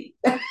triathlete.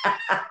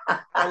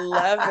 I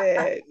love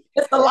it.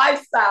 It's a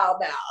lifestyle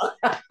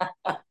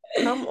now.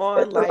 Come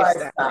on,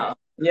 lifestyle.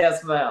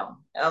 Yes, ma'am.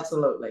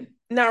 Absolutely.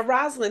 Now,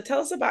 Rosalind,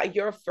 tell us about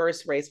your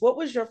first race. What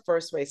was your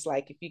first race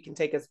like, if you can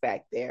take us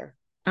back there?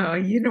 Oh,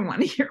 you don't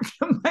want to hear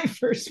from my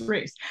first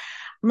race.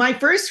 My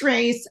first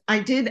race, I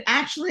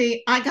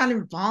got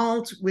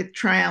involved with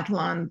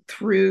triathlon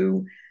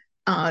through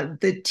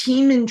the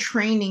team and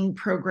training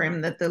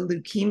program that the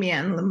Leukemia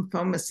and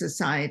Lymphoma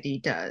Society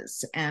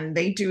does. And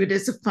they do it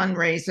as a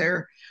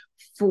fundraiser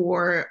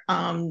for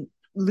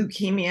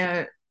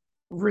leukemia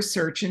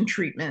research and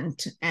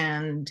treatment.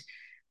 And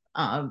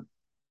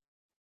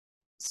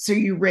so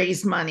you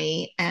raise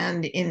money,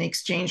 and in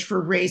exchange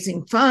for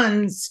raising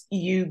funds,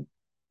 you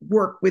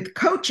work with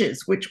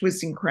coaches, which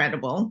was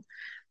incredible.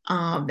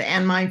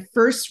 And my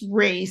first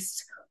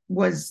race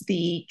was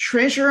the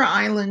Treasure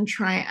Island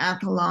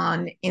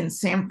Triathlon in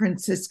San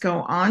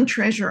Francisco on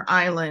Treasure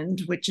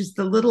Island, which is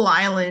the little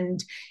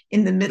island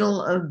in the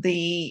middle of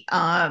the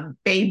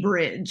Bay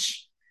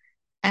Bridge.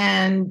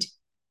 And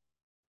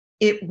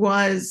it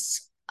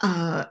was,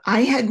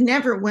 I had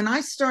never, when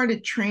I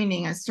started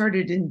training, I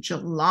started in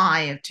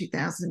July of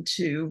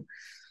 2002.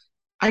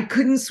 I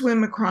couldn't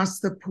swim across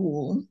the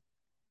pool.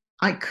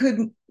 I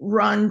couldn't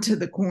run to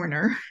the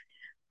corner.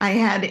 I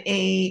had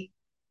a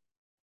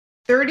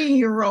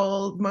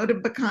 30-year-old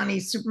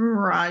Motobacani Super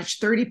Mirage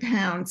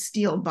 30-pound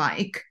steel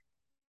bike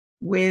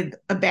with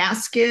a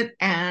basket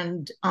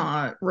and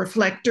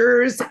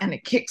reflectors and a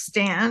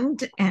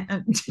kickstand.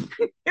 And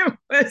it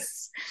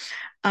was,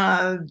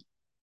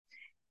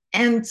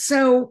 and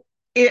so,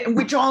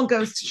 which all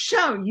goes to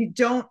show you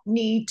don't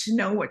need to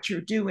know what you're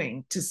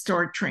doing to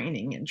start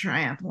training in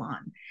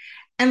triathlon.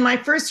 And my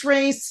first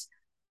race,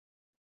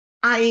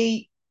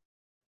 I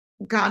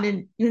got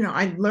in,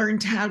 I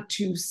learned how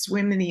to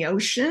swim in the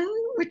ocean,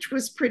 which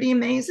was pretty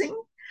amazing.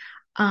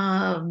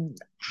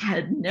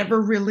 Had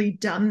never really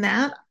done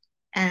that.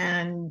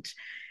 And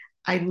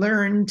I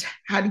learned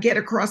how to get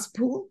across a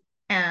pool,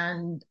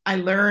 and I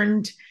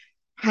learned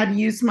how to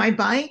use my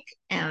bike.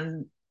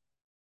 And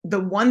the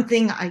one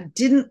thing I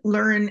didn't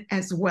learn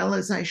as well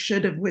as I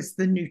should have was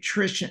the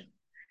nutrition,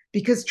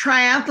 because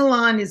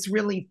triathlon is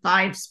really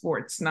 5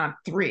 sports, not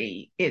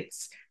 3.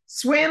 It's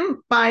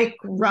swim, bike,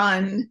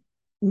 run,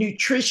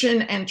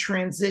 nutrition, and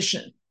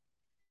transition.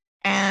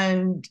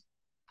 And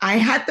I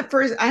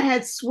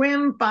had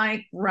swim,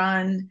 bike,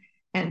 run,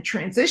 and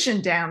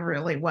transition down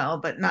really well,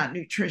 but not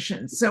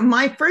nutrition. So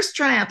my first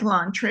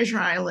triathlon, Treasure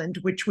Island,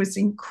 which was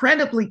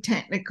incredibly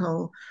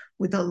technical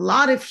with a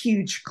lot of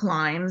huge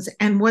climbs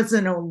and was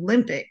an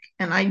Olympic.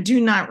 And I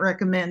do not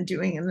recommend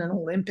doing an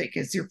Olympic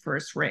as your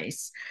first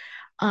race.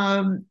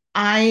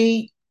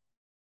 I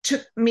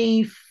took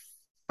me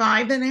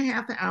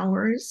 5.5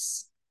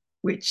 hours,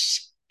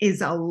 which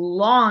is a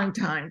long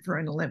time for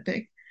an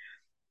Olympic.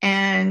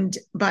 And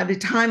by the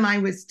time I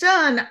was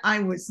done, I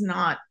was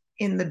not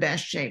in the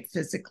best shape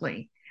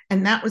physically.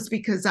 And that was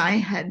because I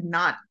had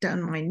not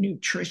done my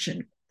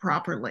nutrition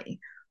properly.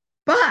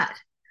 But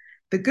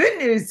the good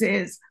news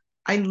is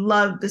I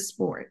love the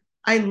sport.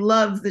 I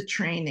love the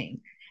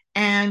training.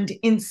 And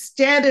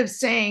instead of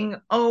saying,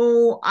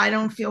 oh, I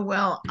don't feel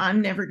well,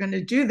 I'm never going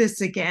to do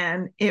this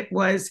again, it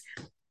was,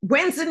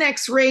 when's the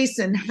next race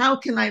and how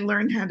can I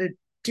learn how to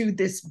do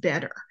this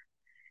better?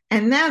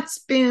 And that's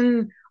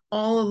been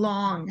all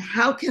along.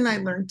 How can I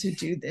learn to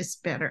do this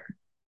better?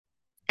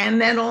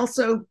 And that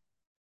also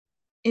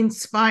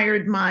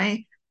inspired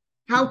my,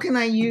 how can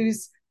I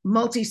use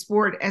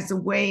multisport as a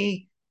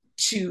way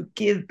to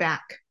give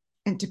back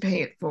and to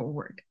pay it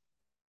forward?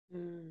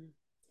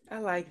 I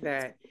like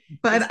that.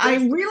 But I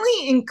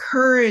really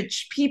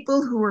encourage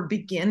people who are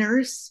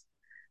beginners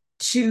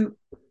to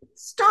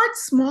start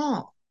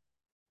small.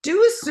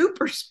 Do a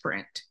super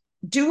sprint.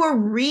 Do a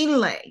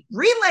relay.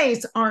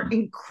 Relays are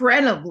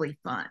incredibly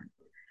fun.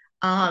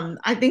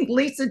 I think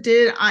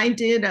I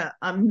did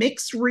a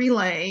mixed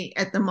relay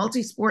at the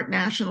Multisport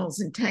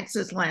Nationals in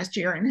Texas last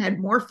year and had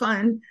more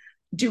fun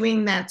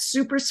doing that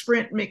super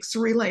sprint mixed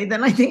relay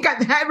than I think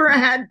I've ever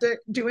had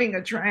doing a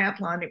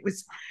triathlon. It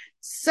was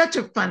such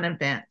a fun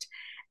event.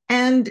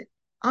 And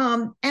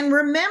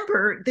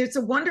remember, there's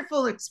a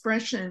wonderful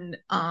expression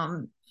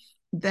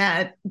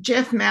that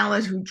Jeff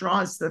Mallett, who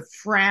draws the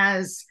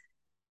Fraz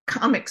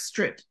comic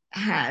strip,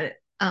 had,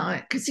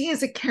 because he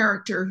is a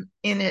character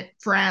in it,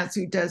 Fraz,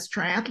 who does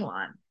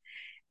triathlon.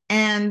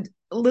 And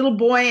a little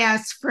boy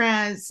asks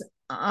Fraz,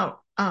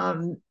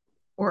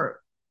 or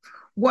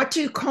what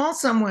do you call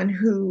someone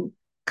who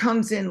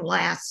comes in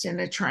last in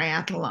a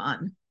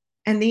triathlon?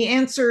 And the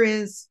answer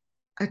is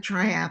a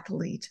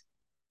triathlete.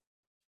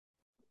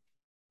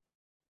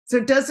 So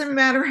it doesn't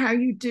matter how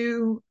you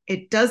do.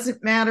 It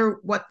doesn't matter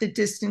what the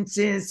distance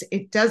is.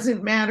 It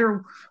doesn't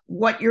matter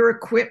what your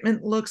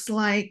equipment looks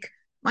like.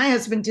 My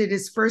husband did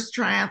his first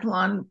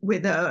triathlon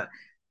with a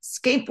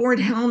skateboard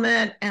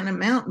helmet and a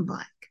mountain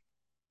bike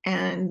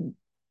and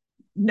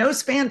no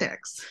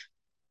spandex.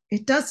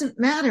 It doesn't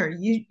matter.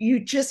 You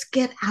just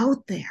get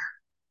out there.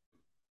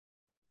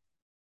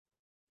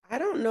 I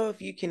don't know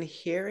if you can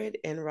hear it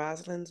in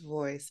Rosalind's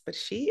voice, but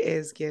she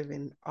is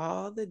giving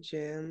all the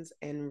gems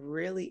and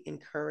really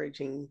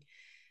encouraging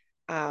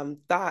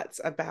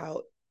thoughts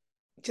about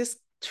just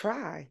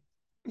try.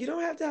 You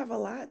don't have to have a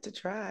lot to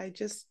try,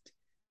 just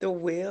the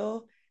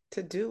will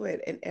to do it,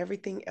 and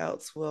everything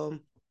else will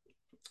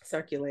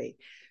circulate.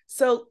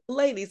 So,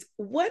 ladies,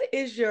 what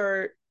is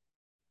your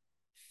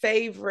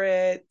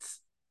favorite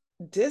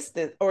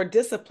distance or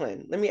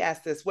discipline? Let me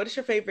ask this. What is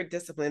your favorite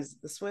discipline? Is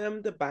it the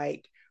swim, the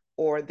bike,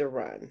 or the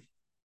run?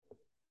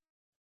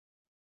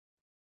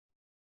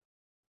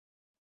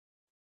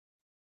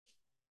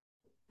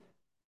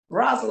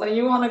 Rosalind,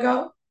 you want to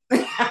go?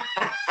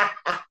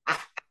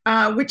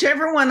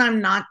 Whichever one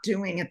I'm not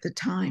doing at the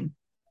time.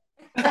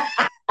 That's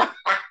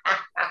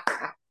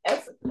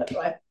a good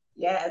one.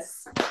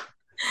 Yes.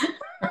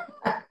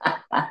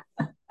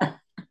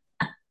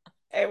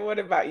 And what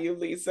about you,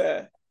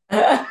 Lisa?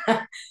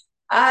 I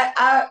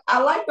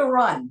like to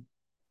run.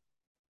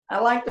 I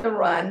like to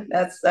run.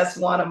 That's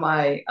one of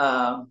my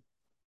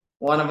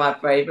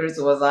favorites.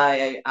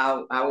 I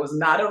was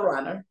not a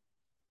runner.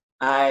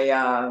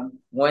 I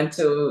went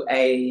to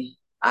I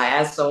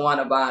asked someone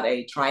about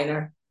a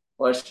trainer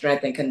for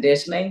strength and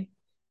conditioning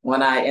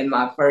in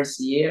my first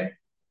year.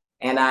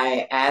 And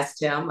I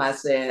asked him, I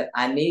said,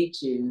 I need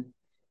you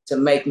to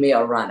make me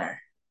a runner.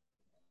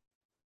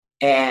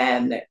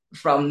 And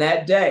from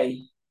that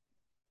day,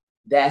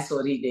 that's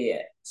what he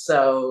did.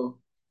 So,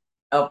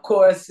 of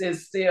course,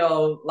 it's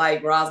still,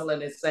 like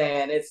Rosalind is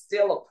saying, it's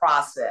still a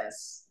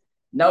process.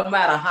 No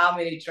matter how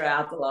many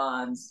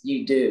triathlons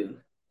you do,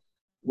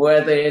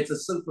 whether it's a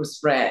super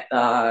sprint,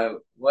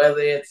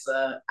 whether it's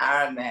an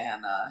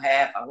Ironman, a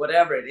half, or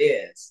whatever it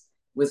is,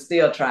 we're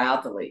still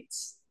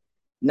triathletes.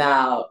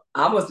 Now,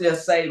 I must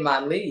just say my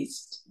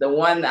least, the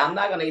one, I'm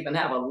not going to even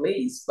have a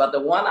least, but the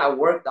one I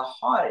work the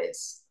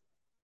hardest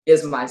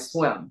is my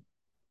swim.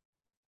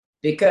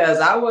 Because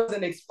I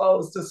wasn't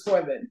exposed to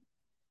swimming.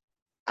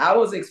 I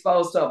was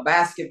exposed to a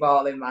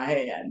basketball in my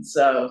hand.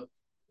 So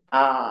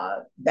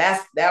that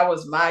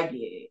was my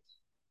gig.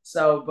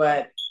 So,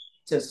 but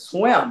to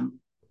swim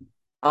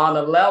on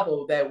a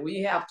level that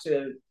we have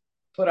to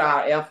put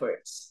our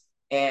efforts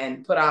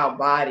and put our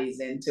bodies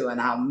into and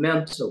our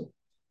mental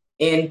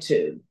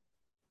into,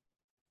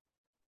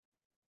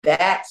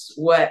 that's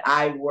what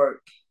I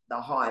work the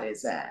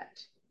hardest at.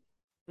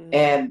 Mm-hmm.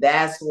 And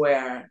that's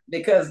where,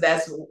 because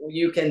that's,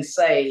 you can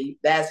say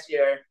that's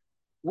your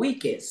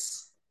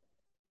weakest.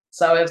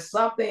 So if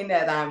something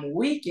that I'm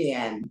weak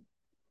in,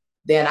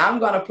 then I'm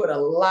going to put a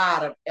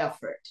lot of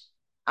effort.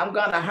 I'm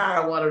going to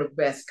hire one of the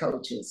best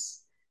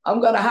coaches.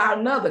 I'm going to hire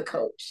another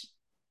coach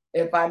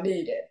if I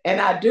need it. And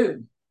I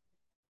do.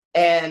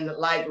 And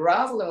like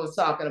Rosalind was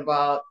talking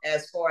about,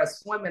 as far as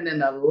swimming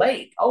in a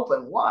lake,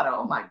 open water,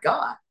 oh my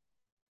God.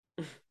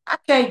 I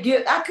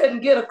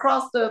couldn't get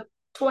across the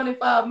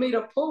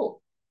 25-meter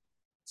pool.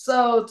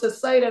 So to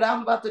say that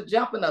I'm about to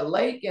jump in a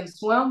lake and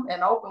swim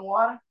in open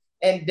water,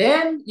 and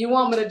then you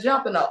want me to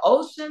jump in the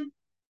ocean?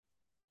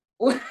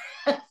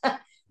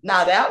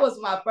 Now, that was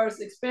my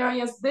first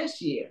experience this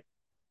year.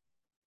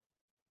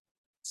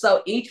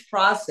 So each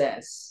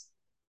process,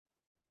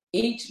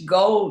 each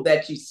goal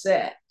that you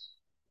set,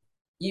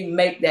 you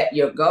make that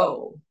your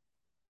goal.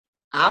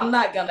 I'm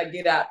not going to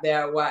get out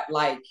there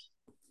like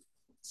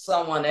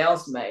someone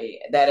else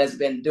may that has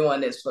been doing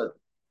this for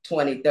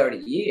 20, 30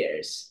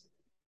 years.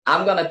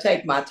 I'm going to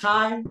take my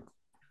time.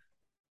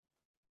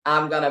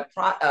 I'm going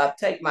to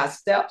take my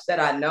steps that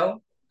I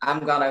know.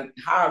 I'm going to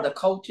hire the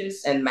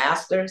coaches and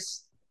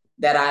masters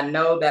that I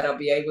know that'll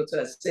be able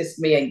to assist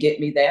me and get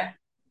me there.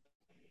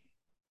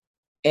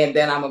 And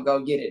then I'm going to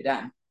go get it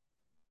done.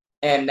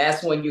 And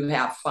that's when you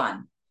have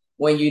fun.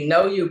 When you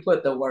know you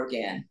put the work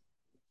in.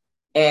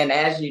 And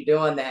as you're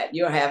doing that,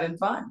 you're having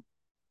fun.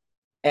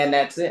 And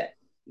that's it.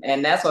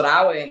 And that's what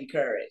I would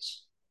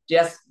encourage.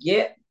 Just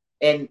get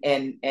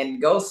and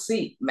go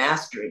seek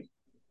mastery.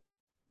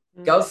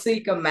 Mm-hmm. Go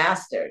seek a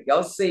master.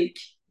 Go seek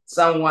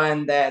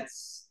someone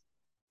that's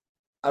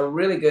a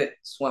really good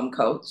swim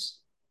coach,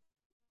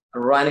 a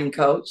running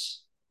coach,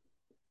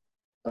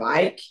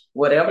 bike,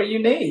 whatever you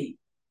need,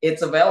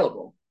 it's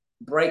available.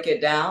 Break it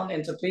down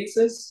into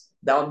pieces.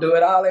 Don't do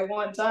it all at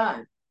one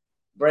time.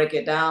 Break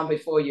it down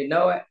before you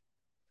know it.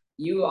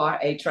 You are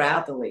a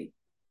triathlete.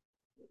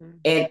 Mm-hmm.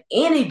 And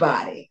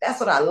anybody, that's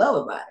what I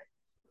love about it.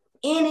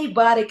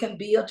 Anybody can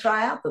be a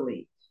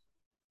triathlete.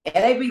 And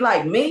they be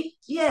like, me?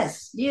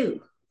 Yes,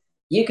 you.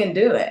 You can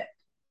do it.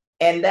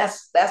 And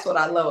that's what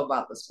I love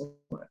about the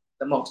sport,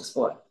 the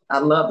multisport. I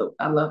love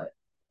it.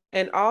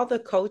 And all the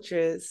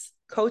coaches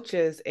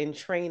and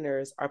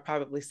trainers are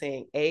probably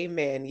saying,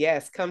 Amen.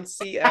 Yes, come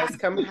see us,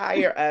 come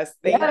hire us.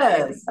 Thank you.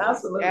 Yes,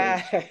 absolutely.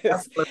 Yes.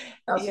 Absolutely.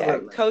 Yeah,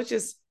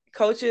 Absolutely.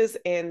 coaches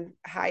and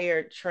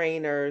hired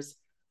trainers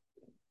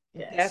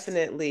Yes.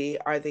 definitely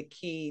are the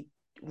key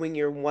when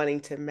you're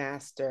wanting to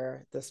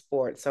master the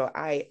sport. So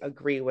I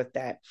agree with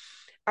that.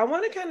 I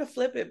want to kind of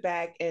flip it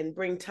back and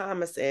bring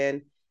Thomas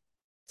in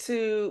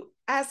to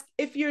ask,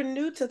 if you're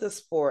new to the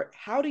sport,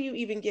 how do you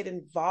even get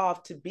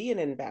involved to be an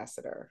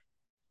ambassador?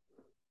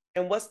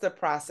 And what's the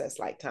process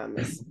like,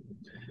 Thomas?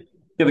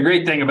 Yeah, the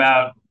great thing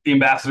about the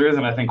ambassadors,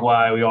 and I think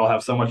why we all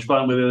have so much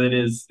fun with it,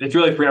 is it's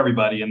really for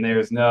everybody, and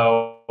there's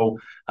no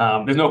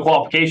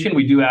qualification.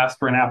 We do ask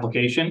for an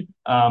application,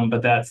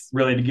 but that's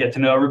really to get to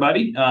know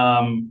everybody.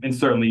 And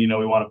certainly,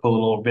 we want to put a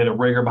little bit of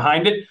rigor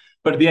behind it.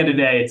 But at the end of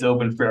the day, it's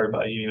open for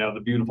everybody.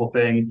 The beautiful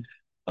thing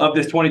of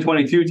this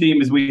 2022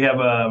 team is we have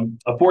a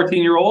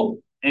 14-year-old,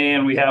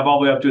 and we have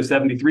all the way up to a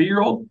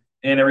 73-year-old,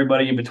 and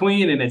everybody in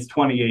between. And it's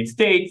 28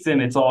 states,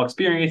 and it's all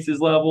experiences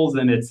levels,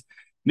 and it's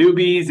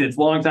newbies, it's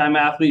longtime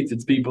athletes,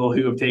 it's people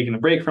who have taken a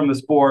break from the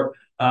sport.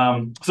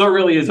 So it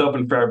really is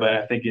open for everybody.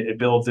 I think it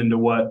builds into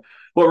what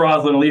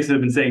Rosalind and Lisa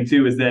have been saying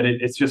too, is that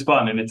it's just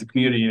fun, and it's a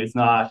community, and it's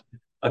not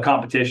a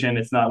competition.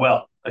 It's not,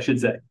 well, I should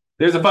say,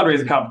 there's a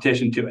fundraising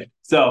competition to it.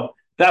 So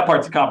that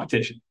part's a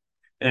competition.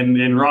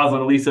 And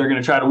Rosalind and Lisa are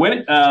going to try to win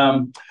it.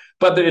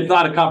 But it's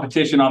not a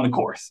competition on the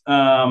course.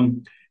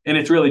 And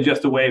it's really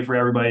just a way for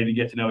everybody to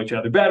get to know each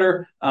other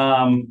better,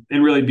 and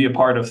really be a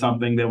part of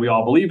something that we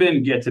all believe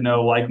in, get to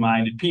know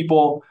like-minded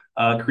people,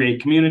 create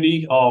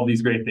community, all of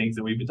these great things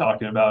that we've been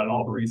talking about, and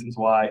all the reasons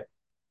why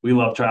we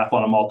love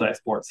triathlon and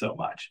multi-sport so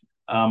much.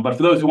 But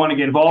for those who want to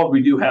get involved,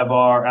 we do have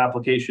our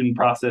application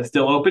process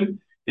still open.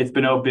 It's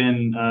been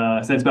open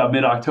since about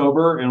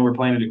mid-October, and we're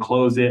planning to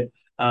close it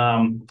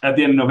at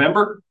the end of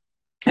November,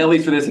 at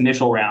least for this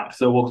initial round.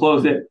 So we'll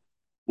close it.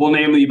 We'll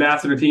name the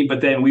ambassador team,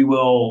 but then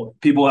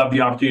people have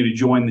the opportunity to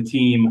join the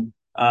team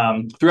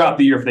throughout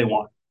the year if they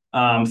want.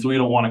 So we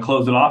don't want to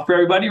close it off for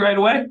everybody right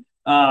away.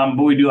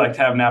 But we do like to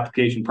have an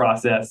application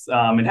process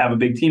and have a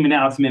big team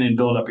announcement and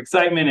build up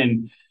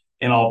excitement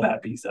and all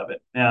that piece of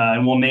it.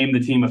 And we'll name the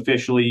team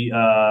officially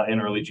in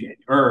early January.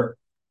 Or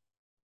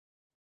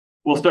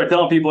we'll start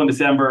telling people in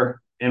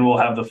December, and we'll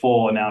have the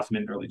full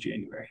announcement in early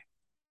January.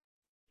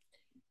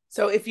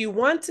 So if you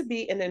want to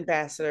be an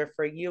ambassador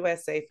for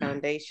USA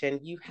Foundation,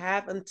 you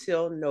have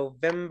until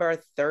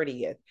November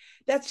 30th.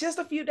 That's just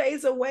a few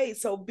days away.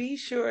 So be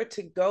sure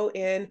to go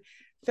in,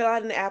 fill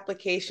out an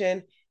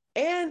application,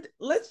 and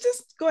let's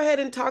just go ahead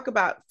and talk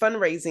about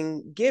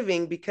fundraising,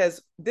 giving,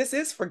 because this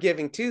is for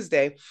Giving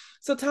Tuesday.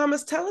 So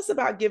Thomas, tell us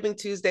about Giving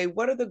Tuesday.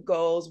 What are the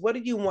goals? What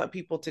do you want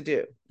people to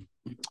do?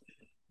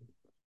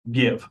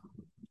 Give.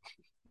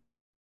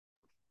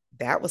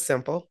 That was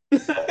simple.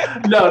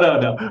 No.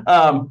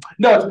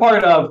 No, it's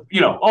part of,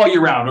 all year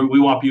round. We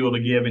want people to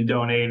give and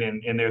donate,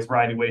 and there's a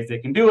variety of ways they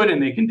can do it.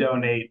 And they can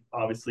donate,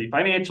 obviously,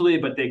 financially,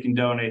 but they can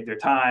donate their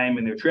time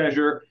and their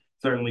treasure.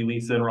 Certainly,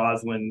 Lisa and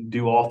Rosalind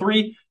do all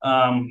three,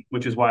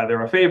 which is why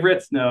they're our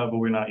favorites. No, but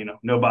we're not,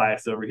 no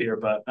bias over here.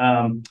 But,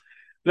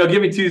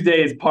 Giving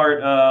Tuesday is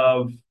part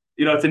of,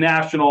 it's a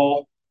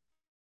national,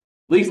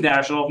 at least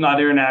national, if not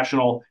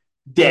international,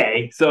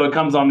 day. So it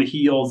comes on the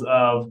heels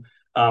of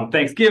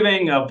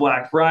Thanksgiving, of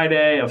Black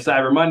Friday, of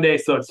Cyber Monday.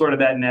 So it's sort of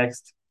that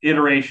next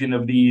iteration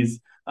of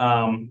these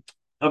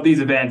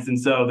events. And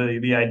so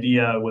the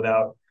idea,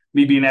 without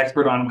me being an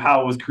expert on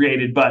how it was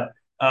created, but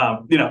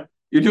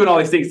you're doing all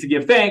these things to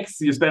give thanks.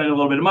 You're spending a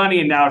little bit of money,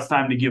 and now it's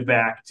time to give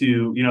back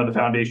to the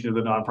foundation of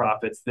the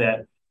nonprofits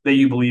that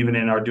you believe in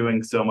and are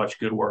doing so much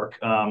good work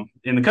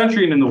in the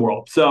country and in the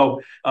world.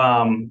 So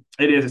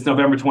it's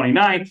November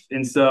 29th.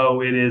 And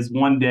so it is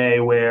one day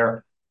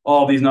where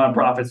all these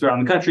nonprofits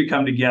around the country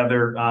come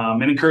together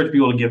and encourage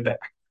people to give back.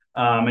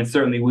 And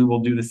certainly we will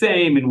do the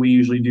same. And we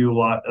usually do a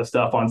lot of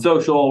stuff on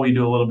social. We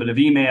do a little bit of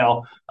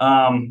email.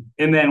 And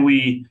then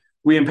we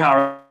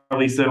empower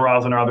Lisa and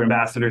Rosalind, our other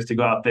ambassadors, to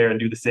go out there and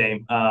do the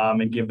same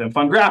and give them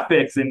fun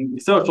graphics and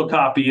social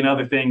copy and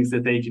other things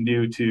that they can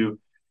do to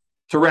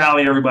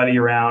rally everybody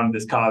around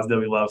this cause that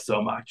we love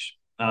so much.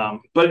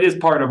 But it is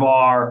part of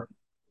our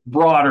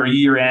broader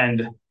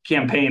year-end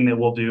campaign that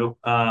we'll do.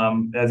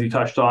 As you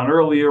touched on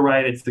earlier,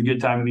 right? It's the good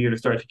time of the year to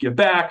start to give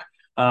back.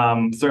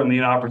 Certainly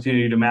an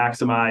opportunity to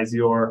maximize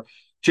your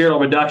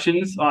charitable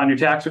reductions on your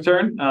tax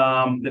return,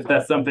 if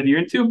that's something you're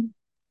into.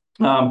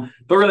 But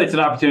really, it's an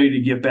opportunity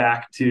to give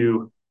back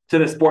to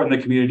the sport and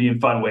the community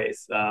in fun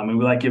ways. And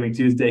we like Giving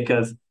Tuesday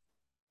because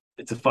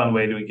it's a fun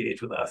way to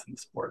engage with us in the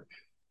sport.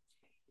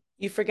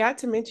 You forgot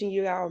to mention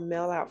you all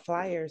mail out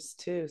flyers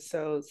too.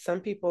 So some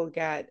people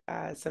got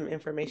some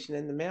information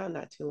in the mail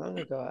not too long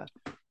ago.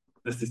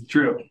 This is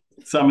true.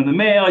 Some in the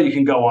mail. You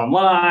can go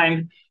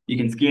online. You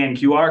can scan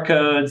QR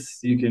codes.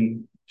 You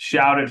can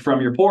shout it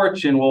from your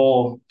porch, and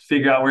we'll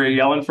figure out where you're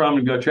yelling from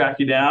and go track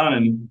you down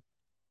and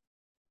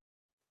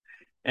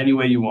any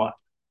way you want.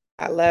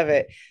 I love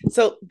it.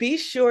 So be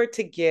sure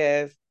to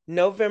give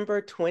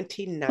November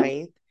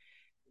 29th.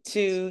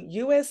 to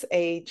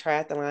USA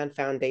Triathlon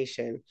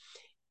Foundation.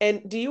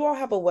 And do you all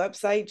have a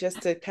website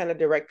just to kind of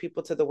direct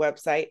people to the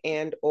website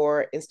and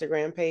or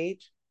Instagram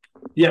page?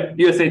 Yep,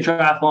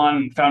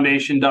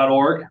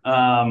 USATriathlonFoundation.org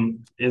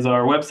is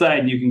our website,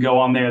 and you can go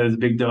on there. There's a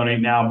big donate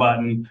now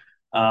button,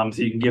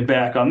 so you can give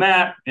back on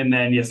that. And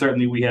then, yeah,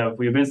 certainly we have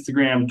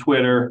Instagram,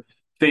 Twitter,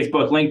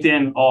 Facebook,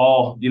 LinkedIn,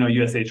 all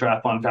USA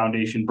Triathlon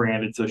Foundation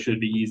branded, so it should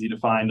be easy to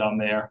find on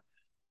there.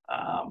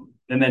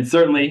 And then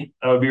certainly,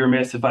 I would be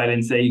remiss if I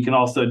didn't say you can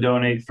also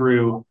donate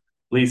through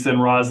Lisa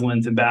and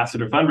Rosalind's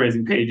ambassador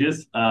fundraising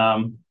pages.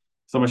 So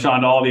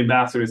Mashonda, all the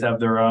ambassadors have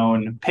their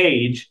own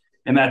page,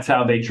 and that's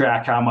how they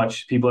track how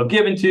much people have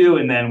given to,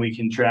 and then we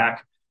can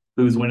track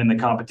who's winning the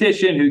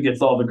competition, who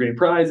gets all the great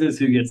prizes,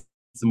 who gets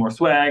some more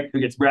swag, who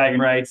gets bragging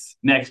rights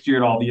next year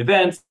at all the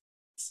events.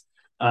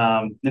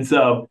 And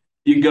so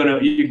you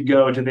can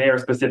go to their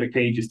specific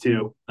pages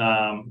too,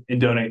 and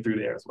donate through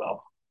there as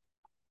well.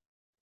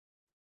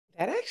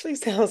 That actually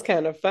sounds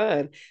kind of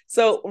fun.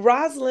 So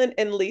Rosalind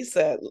and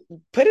Lisa,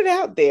 put it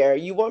out there.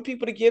 You want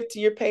people to give to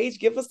your page?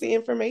 Give us the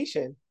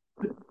information.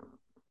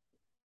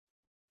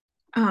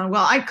 Well,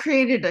 I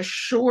created a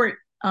short,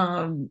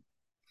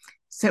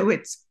 so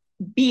it's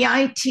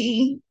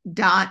bit.ly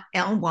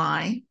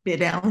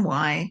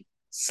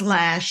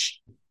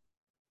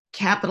 /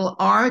 capital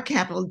R,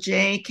 capital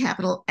J,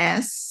 capital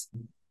S,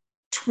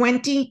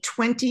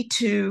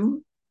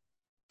 2022,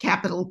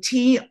 capital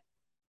T,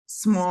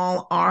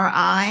 small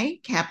r-I,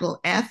 capital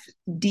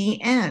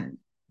F-D-N.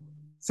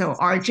 So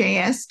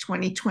RJS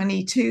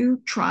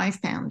 2022 Tri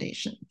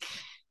Foundation.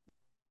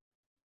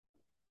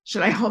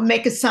 Should I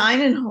make a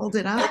sign and hold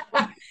it up?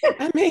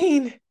 I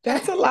mean,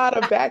 that's a lot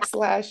of / $.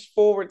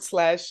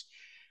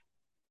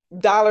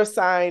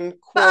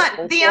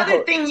 But the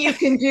other thing you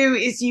can do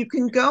is you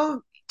can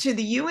go to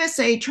the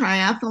USA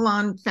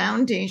Triathlon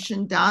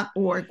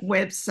Foundation.org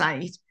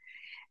website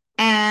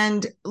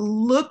and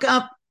look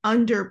up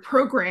under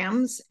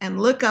programs and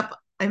look up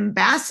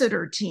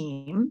ambassador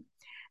team.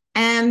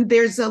 And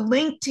there's a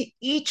link to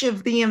each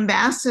of the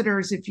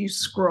ambassadors. If you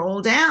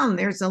scroll down,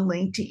 there's a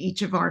link to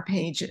each of our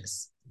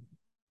pages.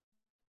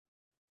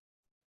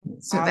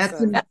 So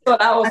awesome. That's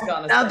what I was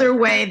going to say. Another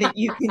way that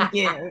you can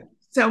give.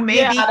 So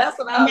maybe,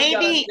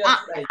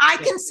 I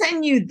can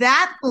send you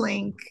that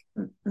link,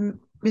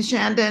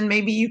 Mashonda, and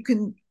maybe you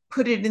can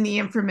put it in the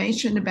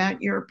information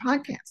about your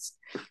podcast.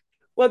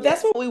 Well,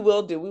 that's what we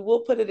will do. We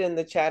will put it in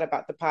the chat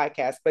about the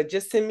podcast, but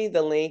just send me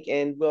the link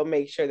and we'll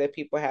make sure that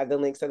people have the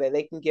link so that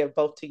they can give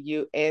both to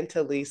you and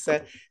to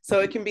Lisa. So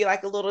it can be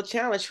like a little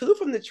challenge. Who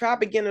from the Tri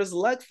Beginners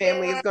Luck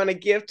family is going to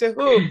give to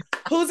who?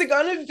 Who's it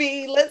going to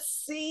be?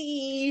 Let's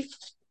see.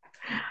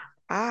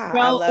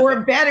 Well,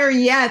 or better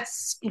yet,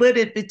 split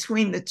it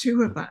between the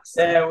two of us.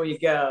 There we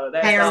go.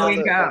 There we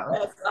go.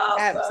 That's awesome.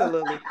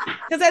 Absolutely.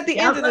 Because at the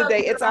end of the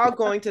day, it's all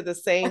going to the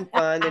same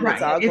fund and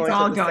it's all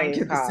going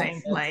to the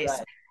same place.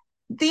 Right.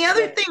 The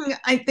other thing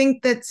I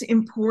think that's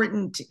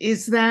important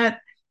is that,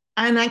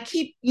 and I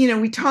keep,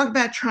 we talk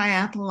about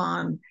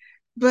triathlon,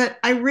 but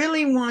I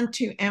really want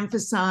to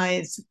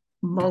emphasize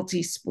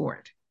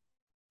multi-sport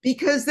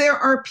because there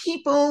are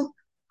people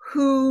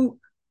who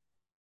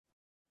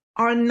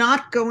are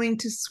not going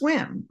to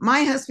swim.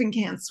 My husband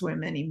can't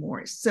swim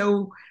anymore.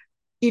 So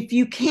if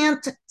you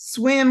can't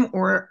swim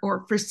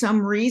or for some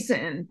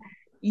reason,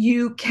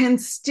 you can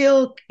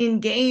still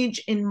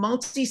engage in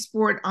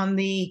multi-sport on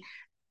the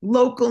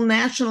local,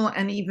 national,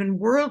 and even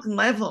world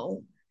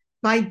level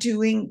by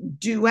doing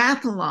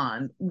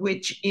duathlon,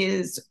 which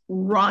is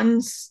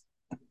run,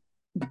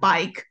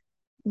 bike,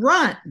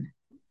 run,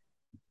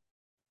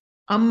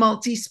 a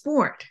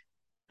multi-sport.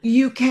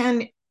 You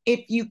can,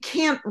 if you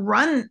can't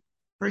run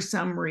for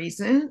some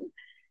reason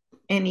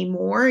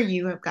anymore,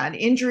 you have got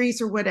injuries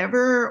or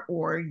whatever,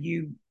 or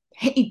you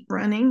hate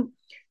running,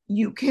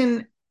 you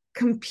can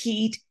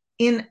compete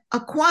in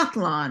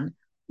aquathlon,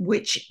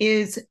 which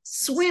is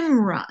swim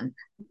run.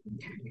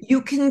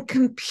 You can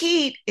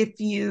compete if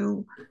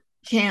you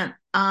can't,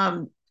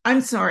 you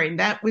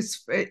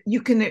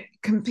can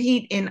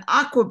compete in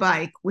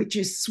aquabike, which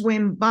is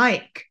swim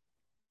bike.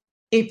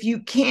 If you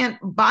can't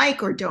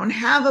bike or don't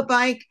have a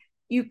bike,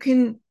 you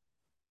can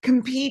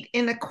compete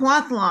in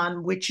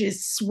aquathlon, which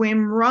is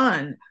swim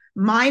run.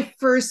 My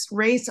first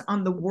race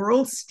on the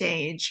world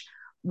stage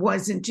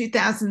was in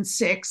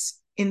 2006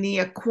 in the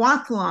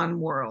aquathlon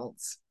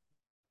worlds.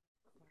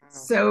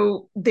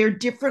 So there are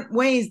different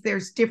ways.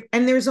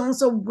 And there's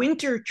also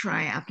winter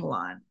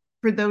triathlon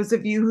for those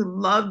of you who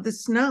love the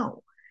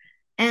snow.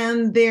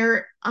 And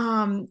there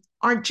are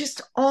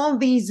just all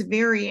these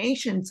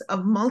variations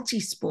of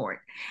multisport.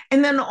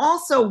 And then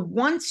also,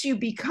 once you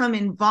become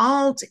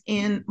involved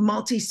in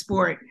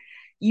multisport,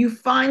 you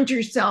find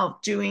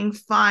yourself doing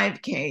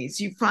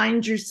 5Ks, you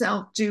find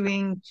yourself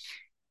doing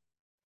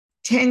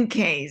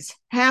 10Ks,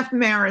 half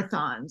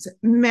marathons,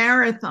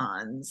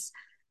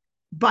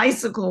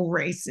 bicycle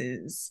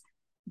races,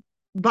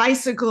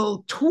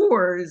 bicycle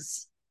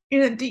tours.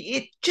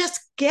 It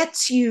just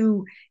gets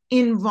you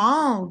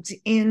involved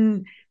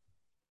in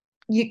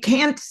you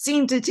can't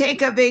seem to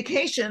take a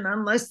vacation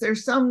unless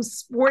there's some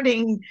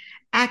sporting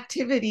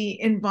activity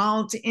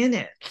involved in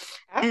it.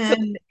 Absolutely,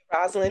 And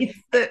Rosalind. it's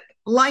the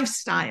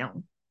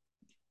lifestyle.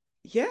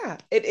 Yeah,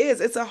 it is.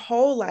 It's a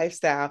whole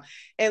lifestyle.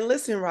 And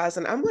listen,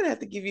 Rosalind, I'm going to have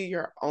to give you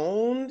your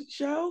own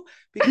show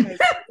because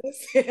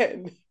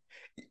listen,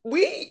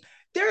 we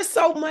there's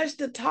so much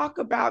to talk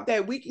about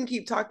that we can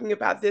keep talking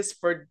about this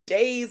for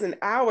days and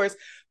hours,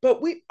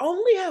 but we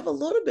only have a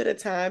little bit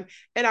of time.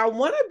 And I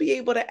want to be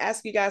able to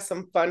ask you guys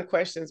some fun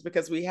questions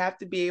because we have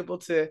to be able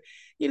to,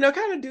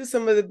 kind of do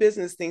some of the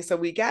business things. So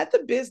we got the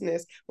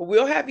business, but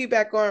we'll have you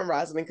back on,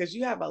 Rosalind, because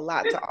you have a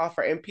lot to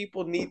offer and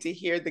people need to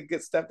hear the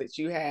good stuff that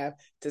you have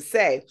to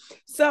say.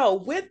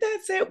 So with that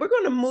said, we're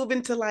going to move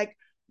into like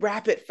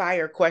rapid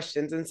fire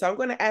questions. And so I'm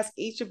going to ask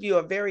each of you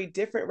a very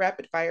different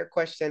rapid fire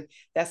question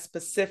that's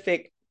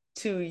specific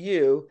to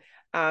you,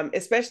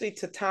 especially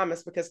to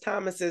Thomas, because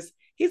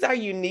he's our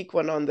unique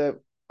one on the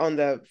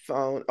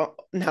phone,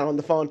 not on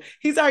the phone.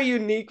 He's our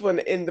unique one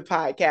in the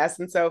podcast.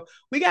 And so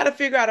we got to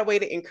figure out a way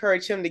to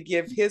encourage him to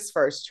give his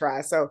first try.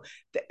 So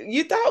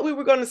you thought we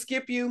were going to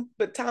skip you,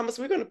 but Thomas,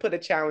 we're going to put a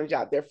challenge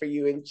out there for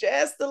you in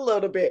just a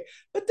little bit,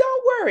 but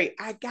don't worry,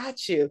 I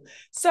got you.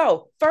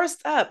 So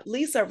first up,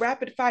 Lisa,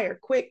 rapid fire,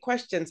 quick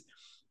questions.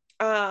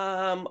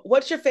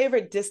 What's your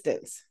favorite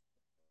distance?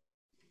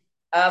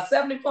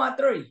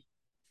 70.3.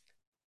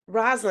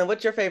 Rosalind,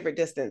 what's your favorite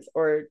distance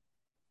or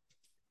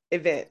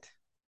event?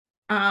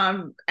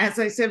 As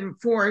I said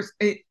before,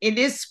 it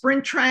is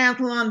sprint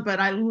triathlon,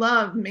 but I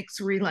love mixed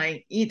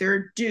relay,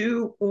 either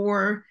do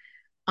or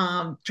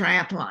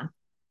triathlon.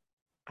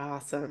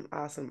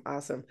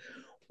 Awesome.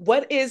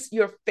 What is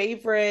your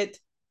favorite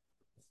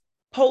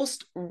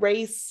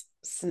post-race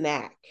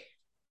snack?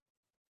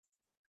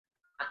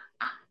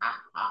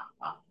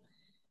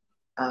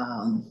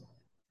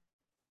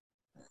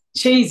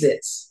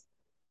 Cheez-Its.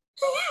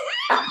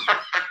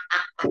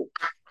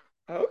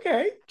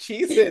 Okay,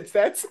 Cheez-Its.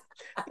 That's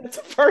a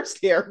first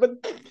here,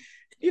 but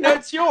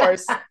it's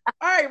yours. All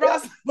right,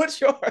 Ross,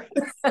 what's yours?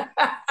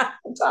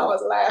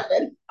 Thomas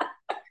laughing.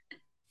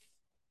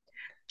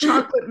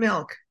 Chocolate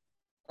milk.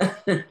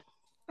 Okay,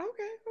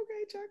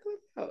 chocolate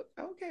milk.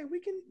 Okay,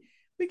 we can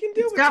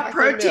do it. It's got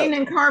protein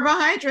and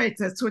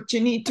carbohydrates. That's what you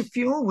need to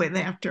fuel with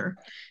after.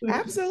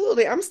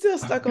 Absolutely. I'm still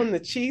stuck on the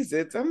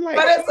Cheez-Its. I'm like,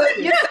 but I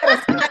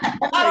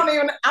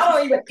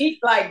don't even eat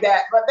like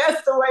that, but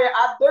that's the way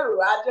I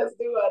do. I just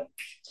do a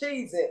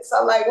Cheez-Its.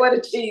 I'm like, what are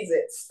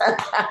Cheez-Its?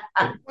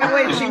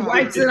 Wait, she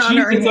wipes it on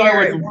her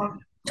hair.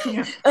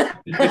 The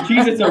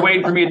Cheez-Its are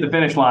waiting for me at the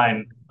finish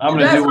line. I'm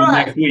going to do one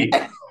next week.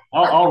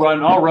 I'll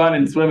run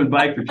and swim and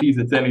bike for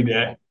Cheez-Its any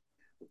day.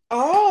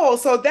 Oh,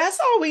 so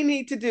that's all we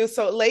need to do.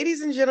 So,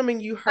 ladies and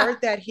gentlemen, you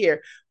heard that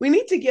here. We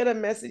need to get a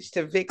message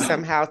to Vic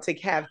somehow to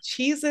have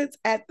Cheez-Its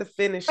at the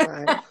finish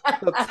line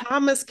so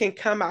Thomas can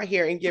come out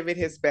here and give it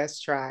his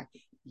best try.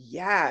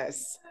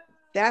 Yes,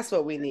 that's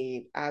what we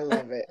need. I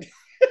love it.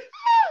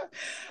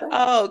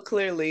 Oh,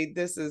 clearly,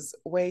 this is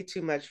way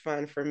too much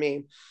fun for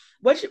me.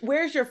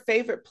 Where's your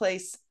favorite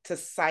place to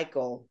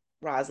cycle,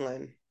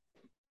 Rosalind?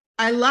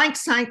 I like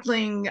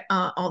cycling,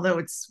 although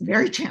it's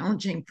very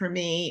challenging for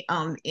me.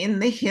 In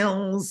the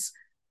hills,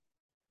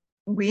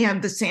 we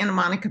have the Santa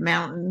Monica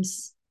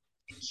Mountains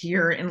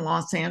here in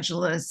Los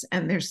Angeles,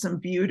 and there's some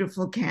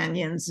beautiful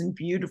canyons and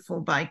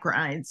beautiful bike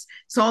rides.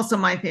 It's also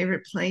my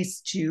favorite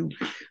place to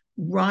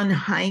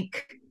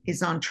hike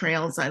is on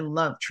trails. I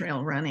love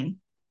trail running.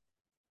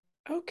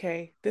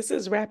 Okay, this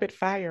is rapid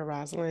fire,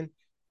 Rosalind.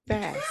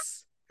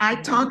 Fast. I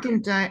talk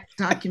in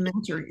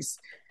documentaries.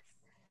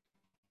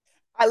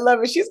 I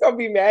love it. She's going to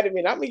be mad at me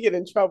and I'm going to get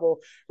in trouble.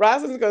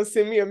 Rosalind's going to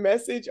send me a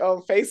message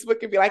on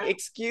Facebook and be like,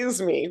 excuse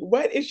me,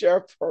 what is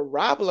your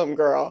problem,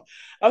 girl?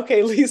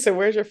 Okay, Lisa,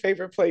 where's your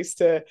favorite place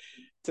to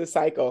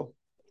cycle?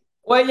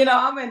 Well,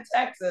 I'm in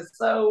Texas,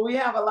 so we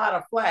have a lot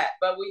of flat,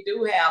 but we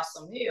do have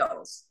some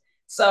hills.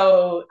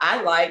 So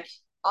I like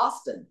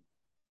Austin.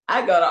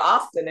 I go to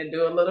Austin and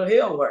do a little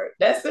hill work.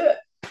 That's it.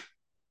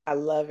 I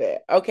love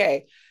it.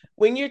 Okay.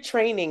 When you're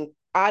training,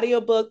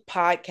 audiobook,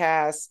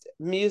 podcast,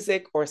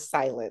 music, or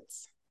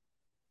silence?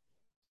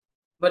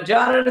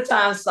 Majority of the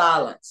time,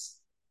 silence.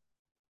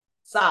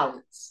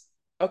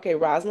 Okay,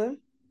 Rosalind?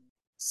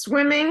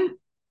 Swimming,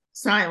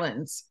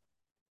 silence.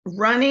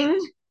 Running,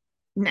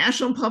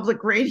 National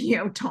Public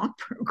Radio talk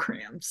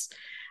programs.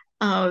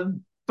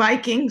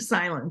 Biking,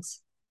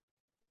 silence.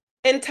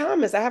 And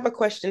Thomas, I have a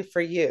question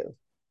for you.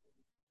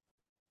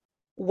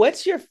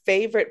 What's your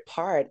favorite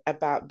part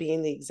about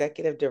being the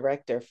executive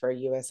director for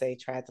USA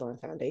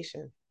Triathlon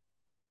Foundation?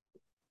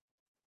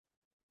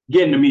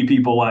 Getting to meet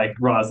people like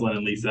Rosalind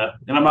and Lisa.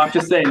 And I'm not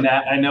just saying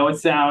that. I know it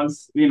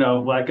sounds,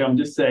 like I'm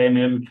just saying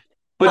it,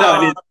 but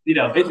no,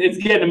 it's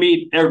getting to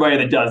meet everybody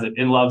that does it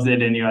and loves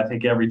it. And, I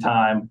think every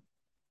time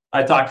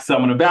I talk to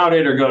someone about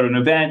it or go to an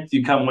event,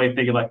 you come away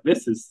thinking like,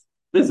 this is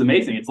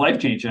amazing. It's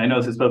life-changing. I know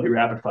this is supposed to be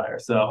rapid fire,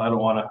 so I don't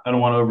want to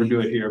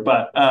overdo it here.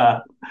 But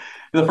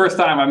the first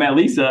time I met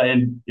Lisa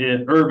in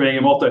Irving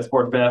and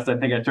Multisport Fest, I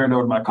think I turned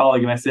over to my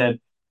colleague and I said,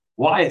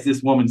 why is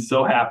this woman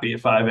so happy at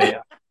 5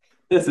 a.m.?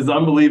 This is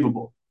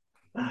unbelievable.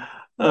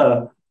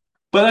 Uh,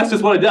 but that's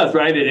just what it does,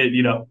 right?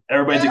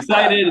 Everybody's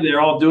excited.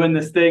 They're all doing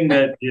this thing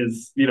that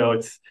is,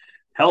 it's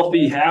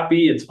healthy,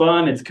 happy, it's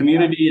fun, it's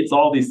community, it's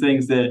all these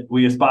things that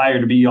we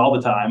aspire to be all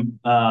the time.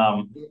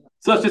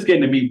 So it's just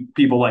getting to meet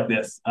people like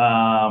this,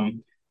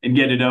 and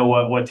get to know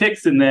what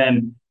ticks. And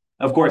then,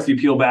 of course, you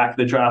peel back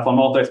the triathlon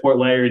multi-sport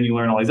layer and you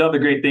learn all these other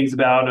great things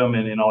about them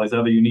and all these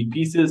other unique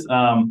pieces.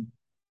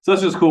 So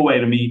it's just a cool way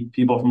to meet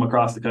people from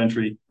across the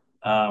country,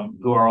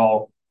 who are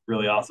all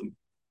really awesome.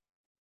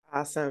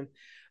 Awesome.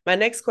 My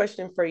next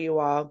question for you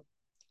all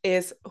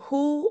is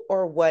who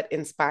or what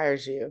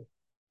inspires you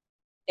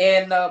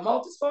In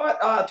multisport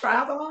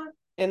triathlon,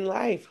 in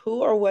life?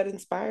 Who or what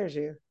inspires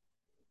you?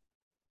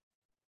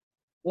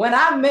 when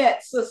I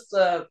met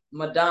Sister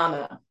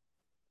Madonna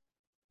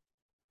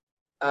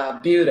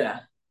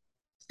Buda,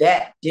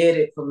 that did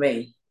it for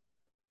me.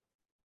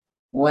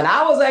 When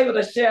I was able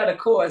to share the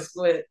course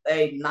with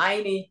a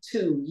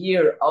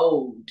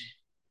 92-year-old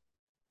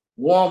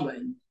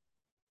woman,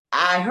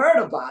 I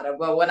heard about her,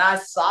 but when I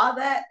saw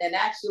that and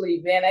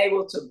actually being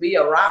able to be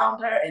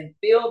around her and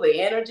feel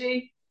the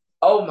energy,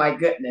 oh my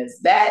goodness,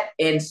 that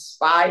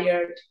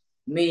inspired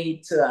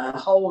me to a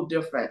whole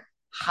different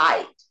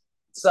height.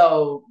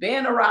 So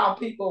being around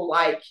people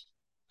like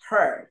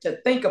her to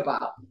think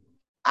about,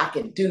 I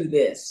can do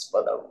this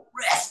for the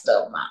rest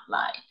of my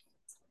life.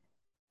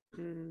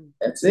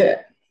 That's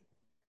it.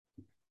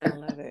 I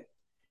love it.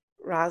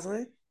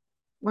 Rosalind?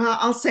 Well,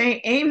 I'll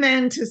say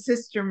amen to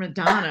Sister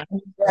Madonna.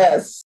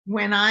 Yes.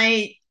 When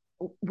I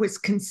was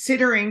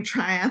considering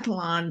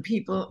triathlon,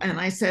 people, and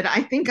I said,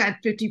 I think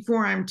at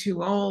 54, I'm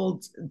too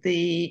old.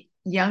 The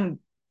young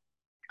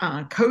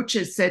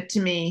coaches said to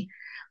me,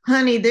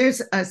 honey, there's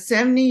a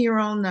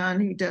 70-year-old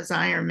nun who does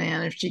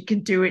Ironman. If she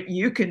can do it,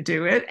 you can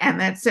do it. And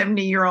that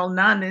 70-year-old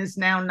nun is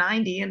now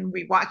 90, and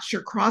we watched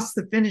her cross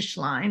the finish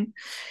line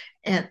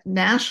at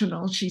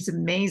National. She's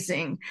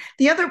amazing.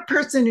 The other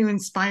person who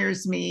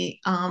inspires me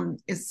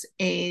is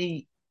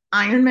a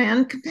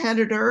Ironman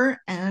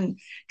competitor and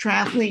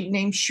triathlete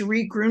named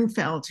Cherie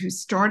Grunfeld, who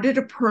started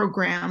a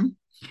program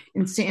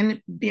in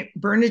San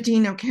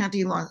Bernardino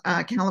County,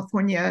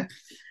 California,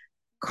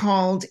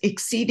 called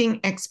Exceeding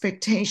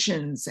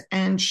Expectations.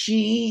 And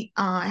she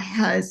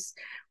has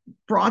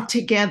brought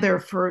together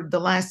for the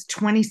last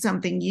 20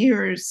 something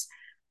years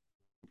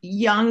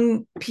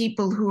young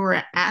people who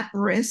are at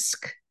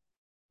risk,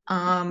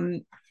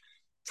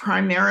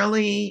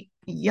 primarily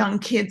young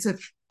kids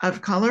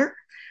of color,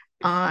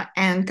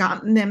 and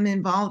gotten them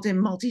involved in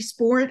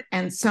multisport.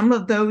 And some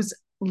of those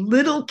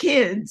little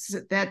kids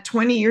that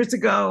 20 years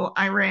ago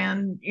I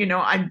ran,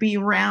 I'd be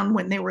around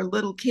when they were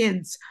little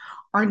kids,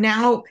 are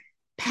now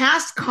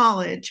past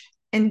college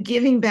and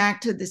giving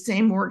back to the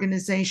same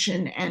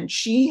organization. And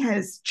she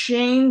has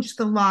changed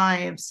the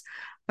lives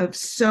of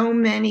so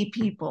many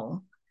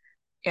people,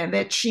 and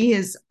that she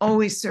has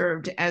always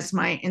served as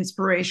my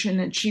inspiration.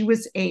 And she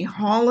was a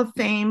Hall of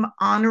Fame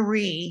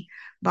honoree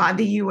by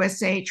the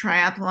USA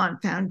Triathlon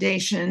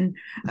Foundation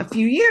a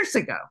few years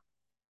ago.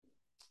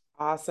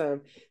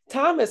 Awesome.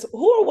 Thomas,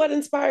 who or what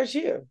inspires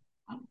you?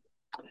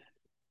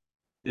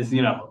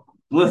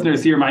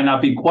 Listeners here might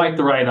not be quite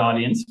the right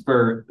audience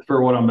for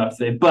what I'm about to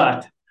say,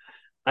 but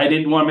I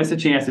didn't want to miss a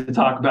chance to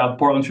talk about the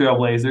Portland Trail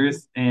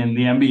Blazers and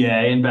the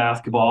NBA and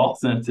basketball,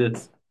 since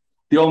it's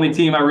the only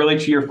team I really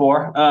cheer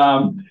for.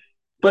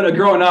 But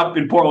growing up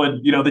in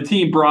Portland, the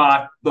team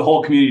brought the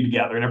whole community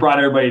together, and it brought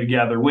everybody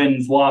together.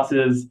 Wins,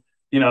 losses,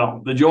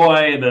 the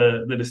joy,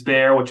 the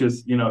despair, which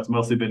is, it's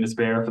mostly been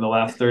despair for the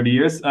last 30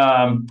 years.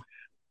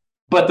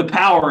 But the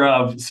power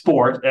of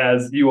sport,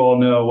 as you all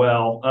know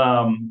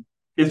well,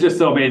 is just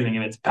so amazing,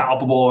 and it's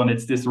palpable, and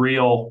it's this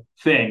real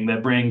thing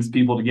that brings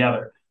people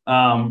together,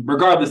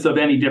 regardless of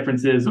any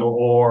differences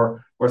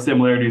or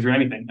similarities or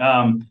anything.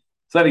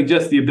 So I think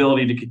just the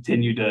ability to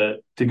continue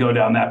to go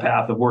down that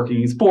path of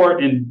working in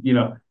sport and,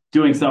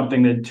 doing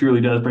something that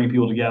truly does bring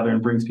people together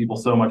and brings people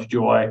so much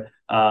joy,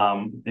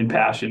 and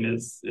passion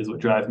is what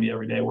drives me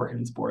every day working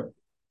in sport.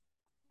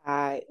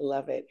 I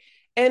love it.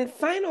 And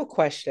final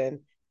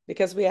question,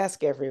 because we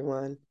ask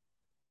everyone,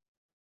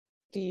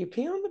 do you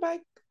pee on the bike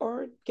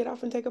or get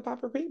off and take a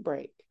pop or pee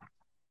break?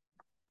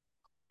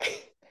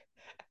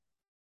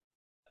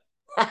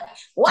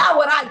 Why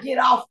would I get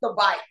off the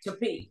bike to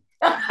pee?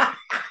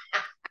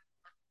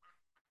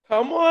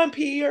 Come on,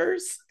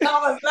 peers.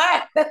 How was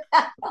that?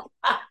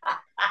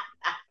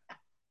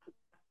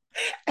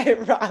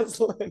 And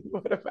Rosalind,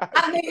 what about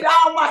you? I need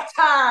all my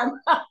time.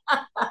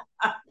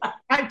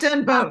 I've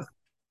done both.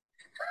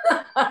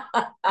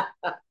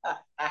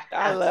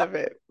 I love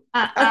it.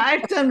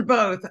 I've done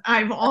both.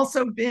 I've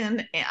also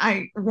been,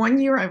 one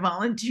year I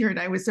volunteered.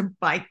 I was a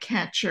bike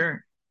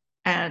catcher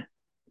at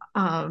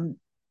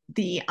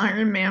the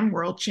Ironman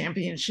World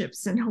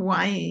Championships in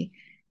Hawaii,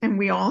 and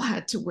we all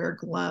had to wear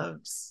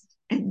gloves,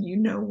 and you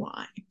know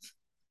why.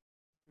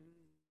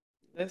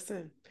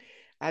 Listen,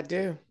 I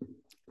do.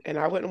 And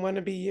I wouldn't want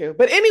to be you.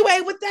 But anyway,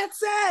 with that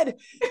said,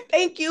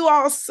 thank you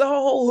all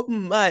so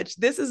much.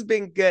 This has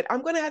been good.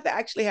 I'm going to have to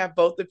actually have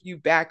both of you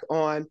back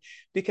on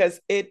because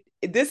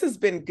this has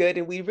been good.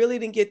 And we really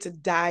didn't get to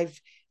dive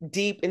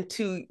deep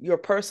into your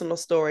personal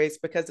stories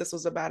because this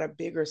was about a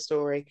bigger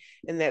story,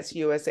 and that's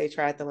USA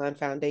Triathlon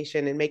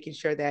Foundation and making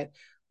sure that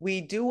we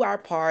do our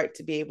part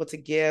to be able to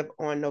give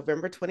on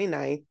November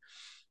 29th.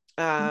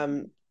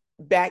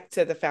 Back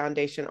to the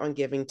foundation on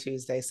Giving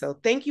Tuesday. So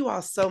thank you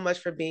all so much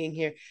for being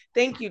here.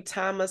 Thank you,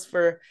 Thomas,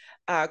 for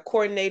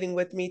coordinating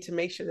with me to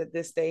make sure that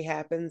this day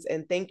happens.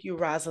 And thank you,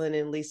 Rosalind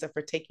and Lisa,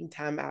 for taking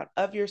time out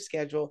of your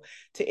schedule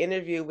to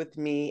interview with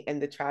me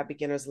and the Tri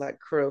Beginners Luck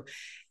crew.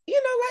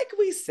 You know, like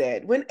we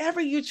said,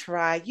 whenever you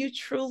try, you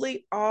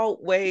truly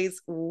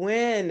always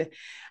win.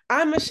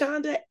 I'm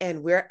Mashonda,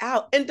 and we're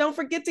out. And don't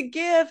forget to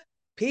give.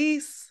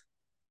 Peace.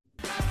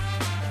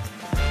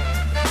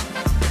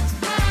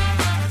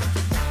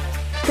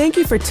 Thank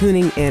you for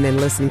tuning in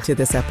and listening to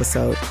this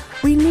episode.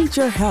 We need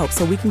your help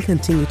so we can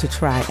continue to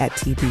try at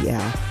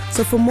TBL.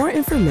 So for more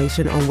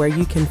information on where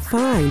you can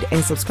find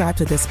and subscribe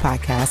to this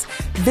podcast,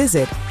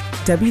 visit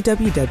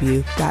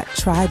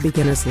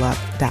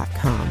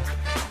www.trybeginnersluck.com.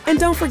 And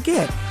don't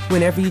forget,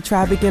 whenever you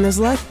try Beginner's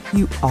Luck,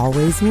 you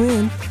always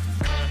win.